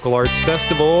lot of local arts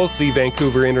festivals, the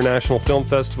Vancouver International Film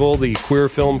Festival, the Queer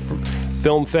Film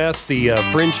Fest, the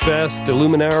Fringe Fest,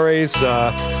 Illuminaries.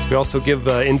 We also give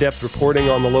in-depth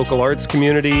reporting on the local arts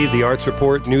community, the Arts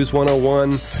Report, News 101,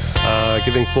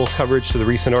 giving full coverage to the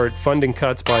recent art funding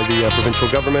cuts by the provincial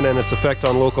government and its effect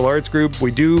on local arts group. We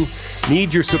do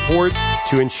need your support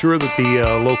to ensure that the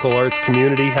local arts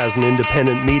community has an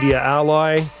independent media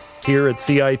ally here at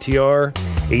CITR.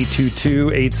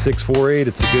 822-8648.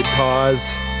 It's a good cause,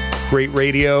 great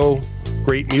radio,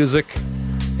 great music,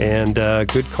 and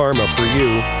good karma for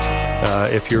you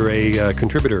if you're a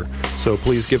contributor. So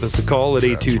please give us a call at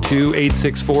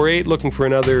 822-8648. Looking for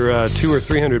another $200 or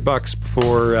 $300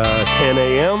 before 10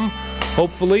 a.m.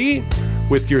 Hopefully,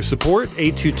 with your support,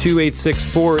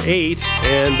 822-8648.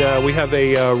 And we have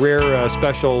a rare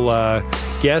special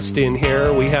guest in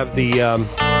here. We have the...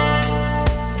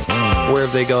 where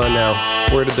have they gone now?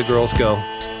 Where did the girls go?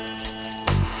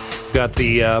 Got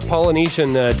the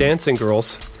Polynesian dancing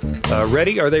girls.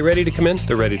 Ready? Are they ready to come in?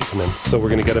 They're ready to come in. So we're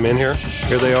going to get them in here.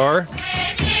 Here they are.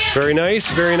 Very nice,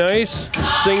 very nice.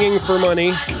 Singing for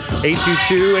money.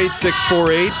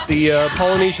 822-8648. The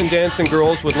Polynesian dancing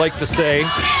girls would like to say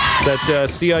that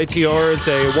CITR is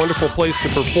a wonderful place to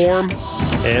perform,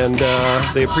 and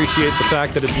they appreciate the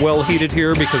fact that it's well heated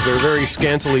here because they're very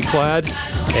scantily clad,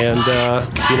 and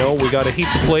we got to heat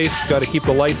the place, got to keep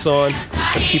the lights on,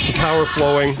 keep the power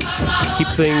flowing, keep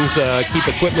things, keep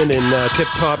equipment in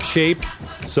tip-top shape.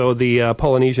 So the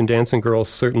Polynesian Dancing Girls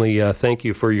certainly thank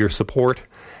you for your support.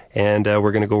 And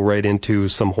we're going to go right into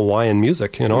some Hawaiian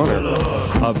music in honor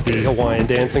of the Hawaiian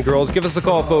Dancing Girls. Give us a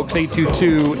call, folks,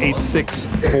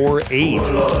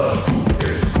 822-8648.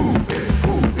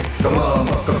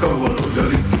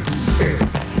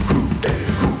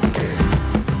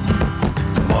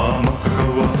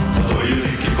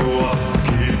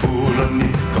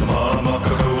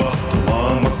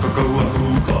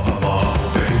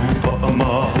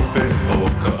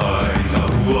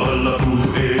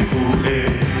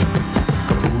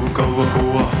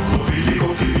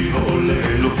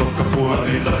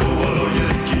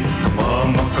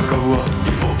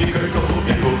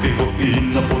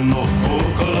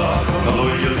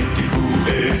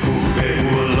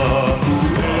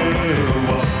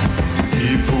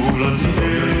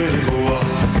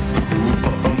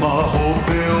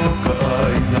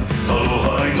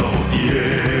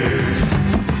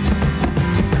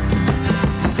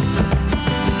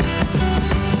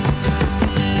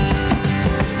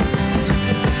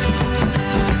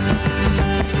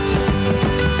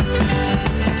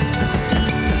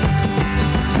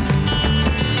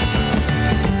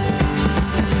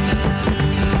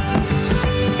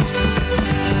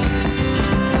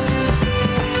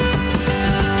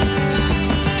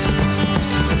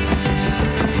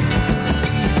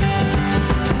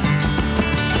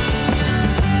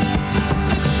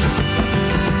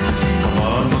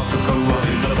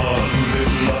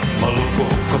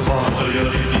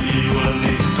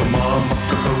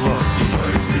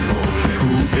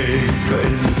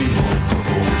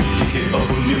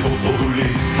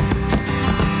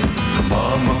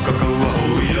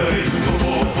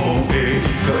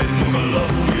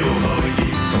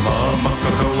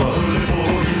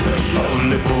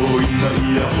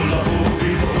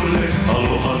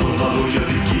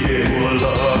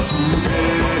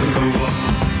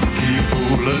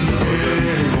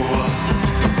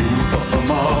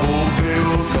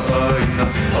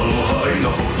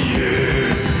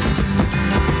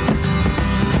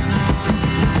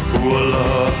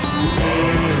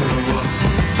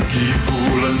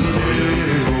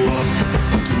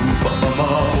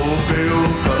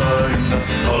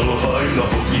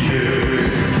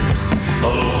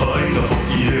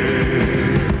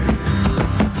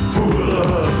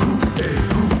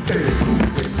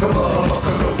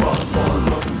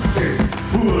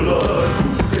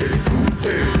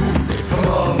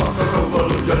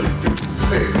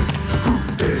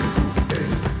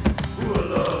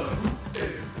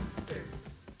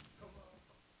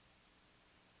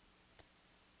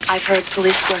 I've heard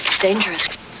police work is dangerous.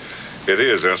 It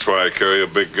is. That's why I carry a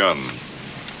big gun.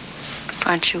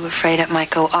 Aren't you afraid it might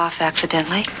go off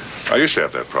accidentally? I used to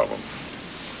have that problem.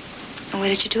 And what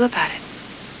did you do about it?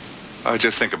 I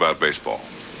just think about baseball.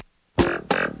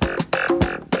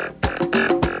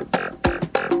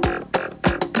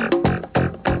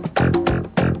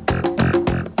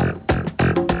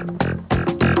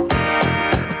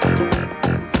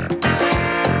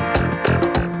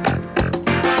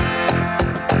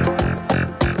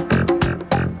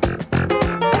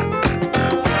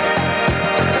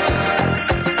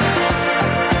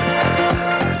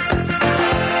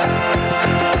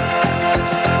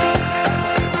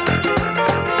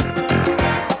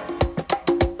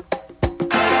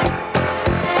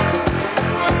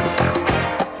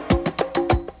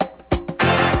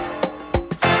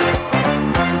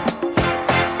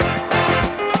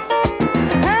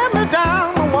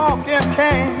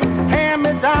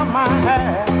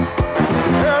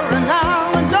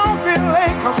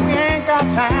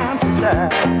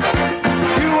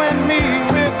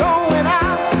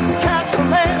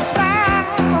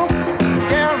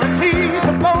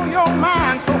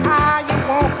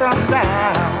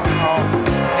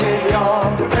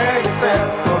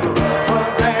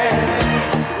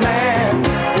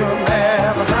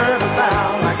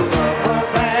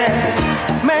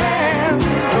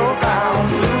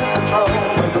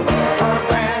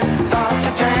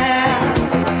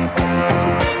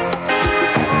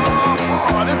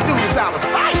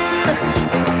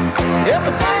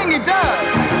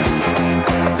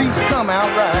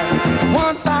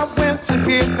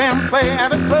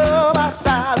 At a club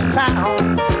outside of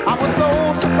town, I was so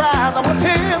surprised, I was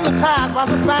hypnotized by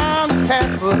the sound these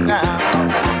cats put down.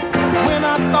 When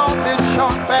I saw this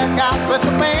short fat guy stretch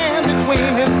a band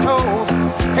between his toes,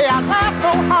 hey, I laughed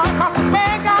so hard cause the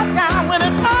band got down when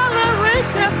it finally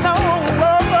reached his nose.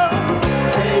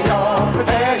 Hey, y'all,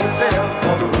 prepare yourself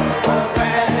for the rubber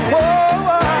band.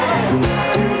 Whoa,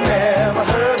 you never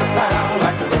heard a sound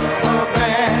like the rubber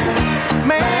band.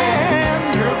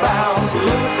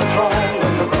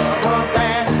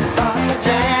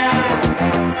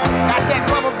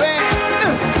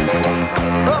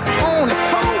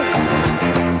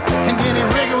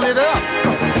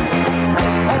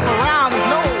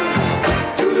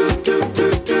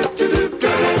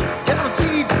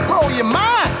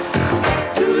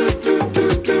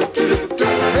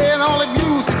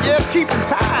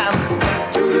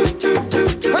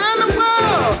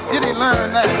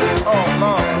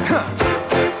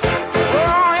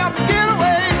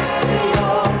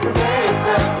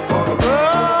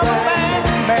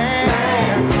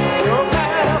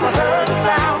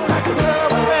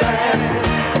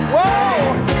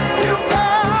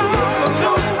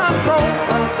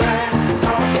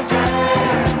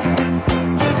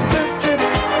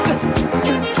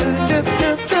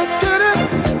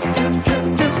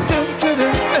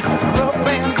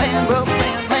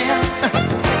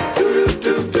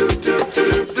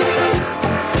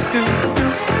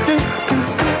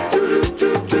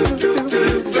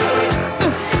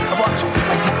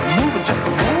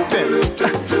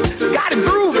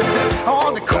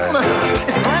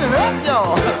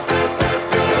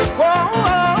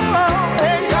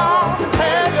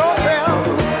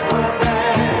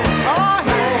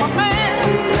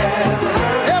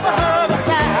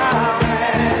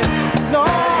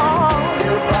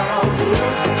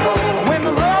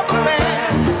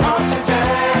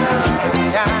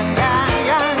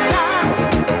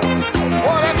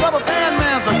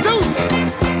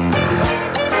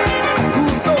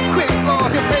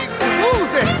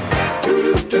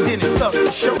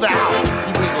 shoulder out.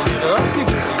 He wiggled it up, he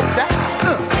wiggled it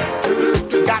down.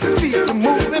 Got his feet to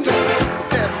move and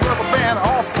that rubber band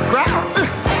off the ground.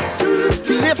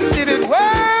 He lifted it well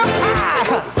high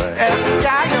at the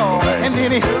sky, y'all. And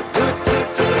then he,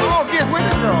 oh, get with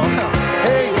it, y'all.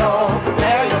 Hey, y'all,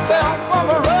 prepare yourself for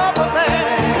the rubber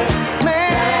band.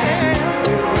 Man,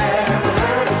 you never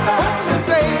heard a sound. What you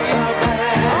say?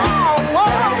 Oh,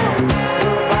 whoa.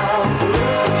 You're about to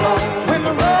lose control when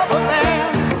the rubber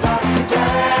band starts to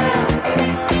jam.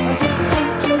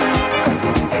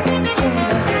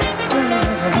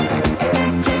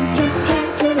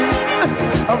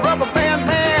 A rubber band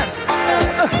man.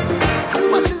 How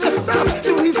much of this stuff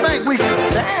do we think we can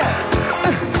stand?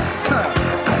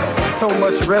 So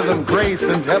much rhythm, grace,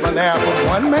 and debonair from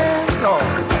one man? No.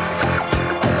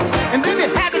 And then he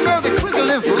had the nerve to twinkle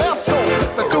his left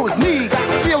toe, but to his knee, got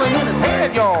the feeling in his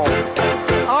head, y'all.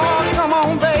 Oh, come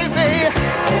on, baby.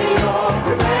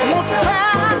 Won't you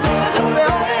find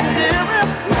yourself, dear?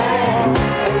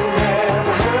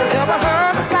 Never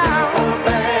heard a sound.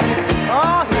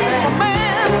 Oh, he's a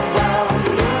man,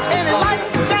 and he likes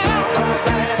to jam.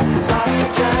 Starts to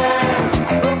jam.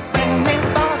 Bang,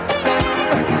 starts to jam.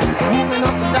 Moving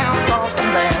up and down across the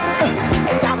land.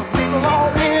 Got a wiggle all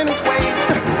in his ways.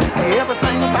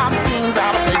 Everything about him seems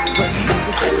out of place.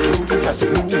 Just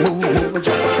move,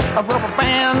 just a rubber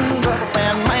band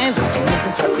man. Just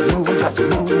move, just move, just a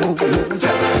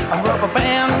rubber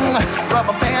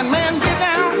band man. Get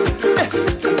down,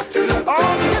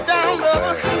 oh, get down,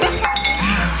 brother.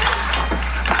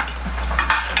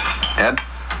 Ed?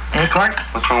 Hey, Clark?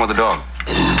 What's wrong with the dog?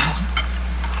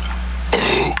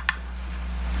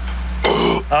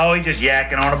 Oh, he's just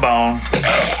yakking on a bone.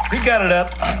 He got it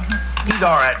up. He's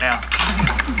all right now.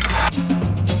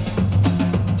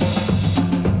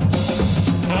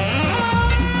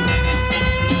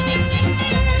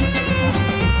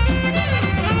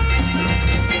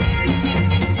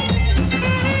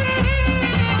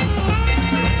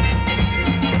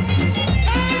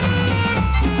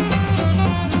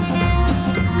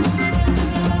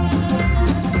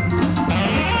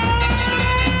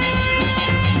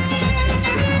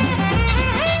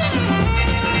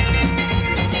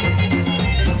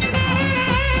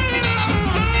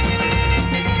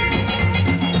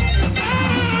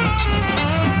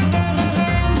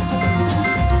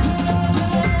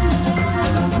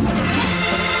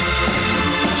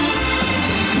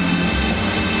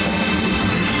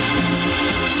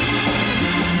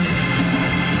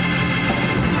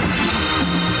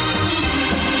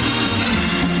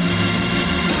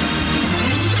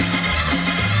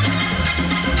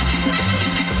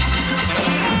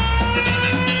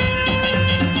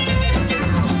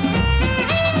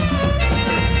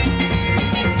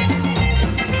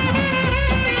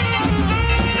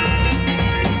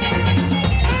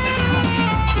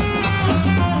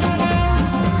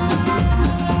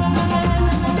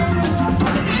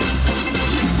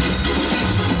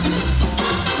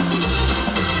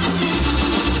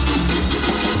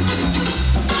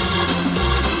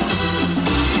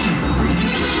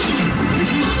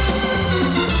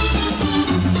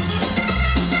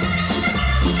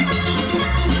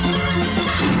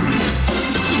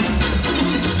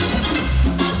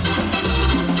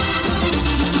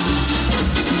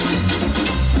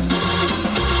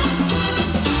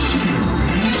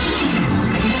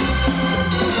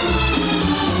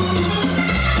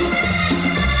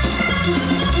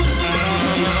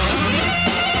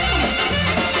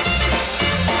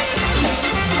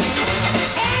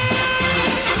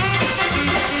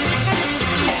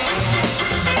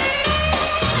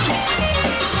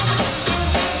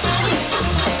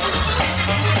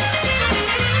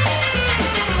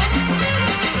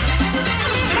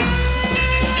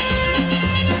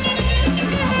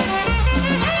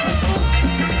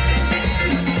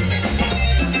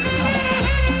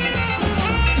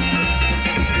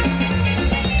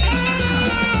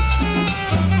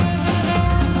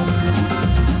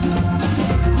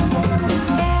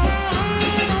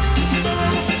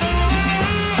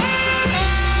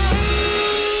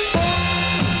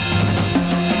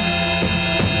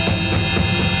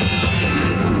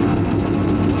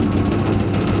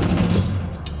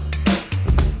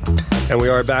 And we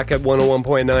are back at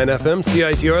 101.9 FM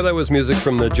CITR. That was music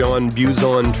from the John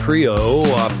Buzon Trio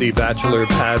off the Bachelor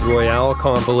Pad Royale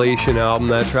compilation album.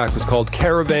 That track was called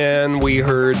Caravan. We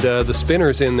heard the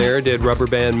Spinners in there, did Rubber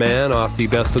Band Man off the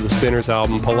Best of the Spinners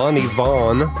album. Palani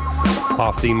Vaughn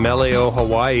off the Meleo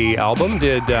Hawaii album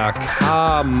did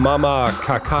Ka Mama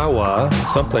Kakawa,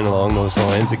 something along those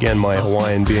lines. Again, my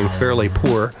Hawaiian being fairly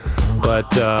poor.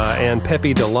 But, and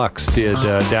Pepe Deluxe did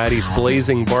Daddy's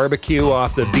Blazing Barbecue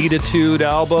off the Beatitude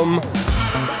album.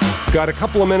 Got a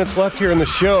couple of minutes left here in the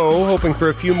show, hoping for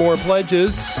a few more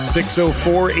pledges.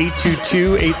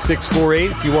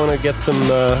 604-822-8648. If you want to get some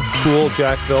cool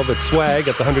Jack Velvet swag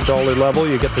at the $100 level,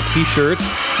 you get the t-shirt.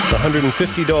 The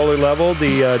 $150 level,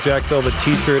 the Jack Velvet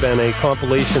t-shirt and a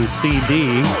compilation CD.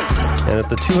 And at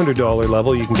the $200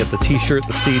 level, you can get the t-shirt,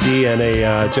 the CD, and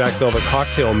a Jack Velvet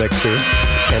cocktail mixer.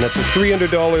 And at the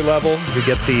 $300 level, you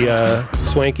get the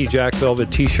swanky Jack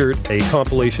Velvet t-shirt, a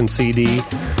compilation CD,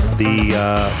 the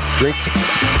drink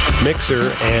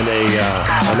mixer, and a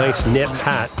nice knit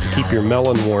hat to keep your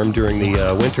melon warm during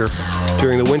the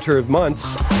winter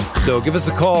months. So give us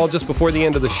a call just before the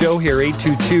end of the show here,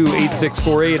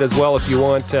 822-8648 as well. If you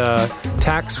want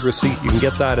tax receipt, you can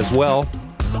get that as well.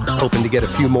 Hoping to get a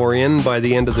few more in by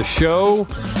the end of the show.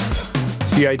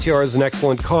 CITR is an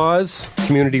excellent cause.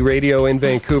 Community radio in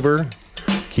Vancouver.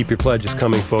 Keep your pledges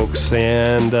coming, folks.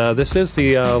 And this is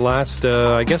the last,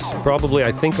 I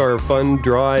think our fund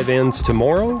drive ends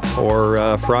tomorrow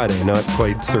or Friday. Not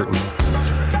quite certain.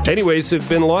 Anyways, there have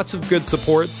been lots of good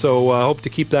support, so I hope to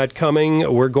keep that coming.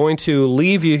 We're going to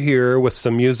leave you here with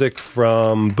some music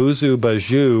from Boozoo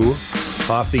Bajou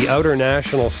off the Outer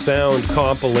National Sound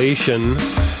compilation,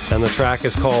 and the track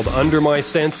is called Under My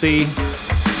Sensi.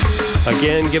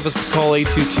 Again, give us a call,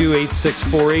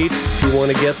 822-8648, if you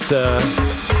want to get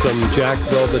some Jack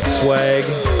Velvet swag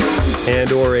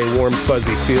and or a warm,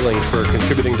 fuzzy feeling for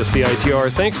contributing to CITR.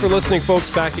 Thanks for listening, folks.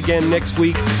 Back again next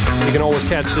week. You can always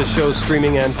catch this show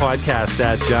streaming and podcast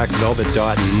at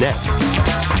jackvelvet.net.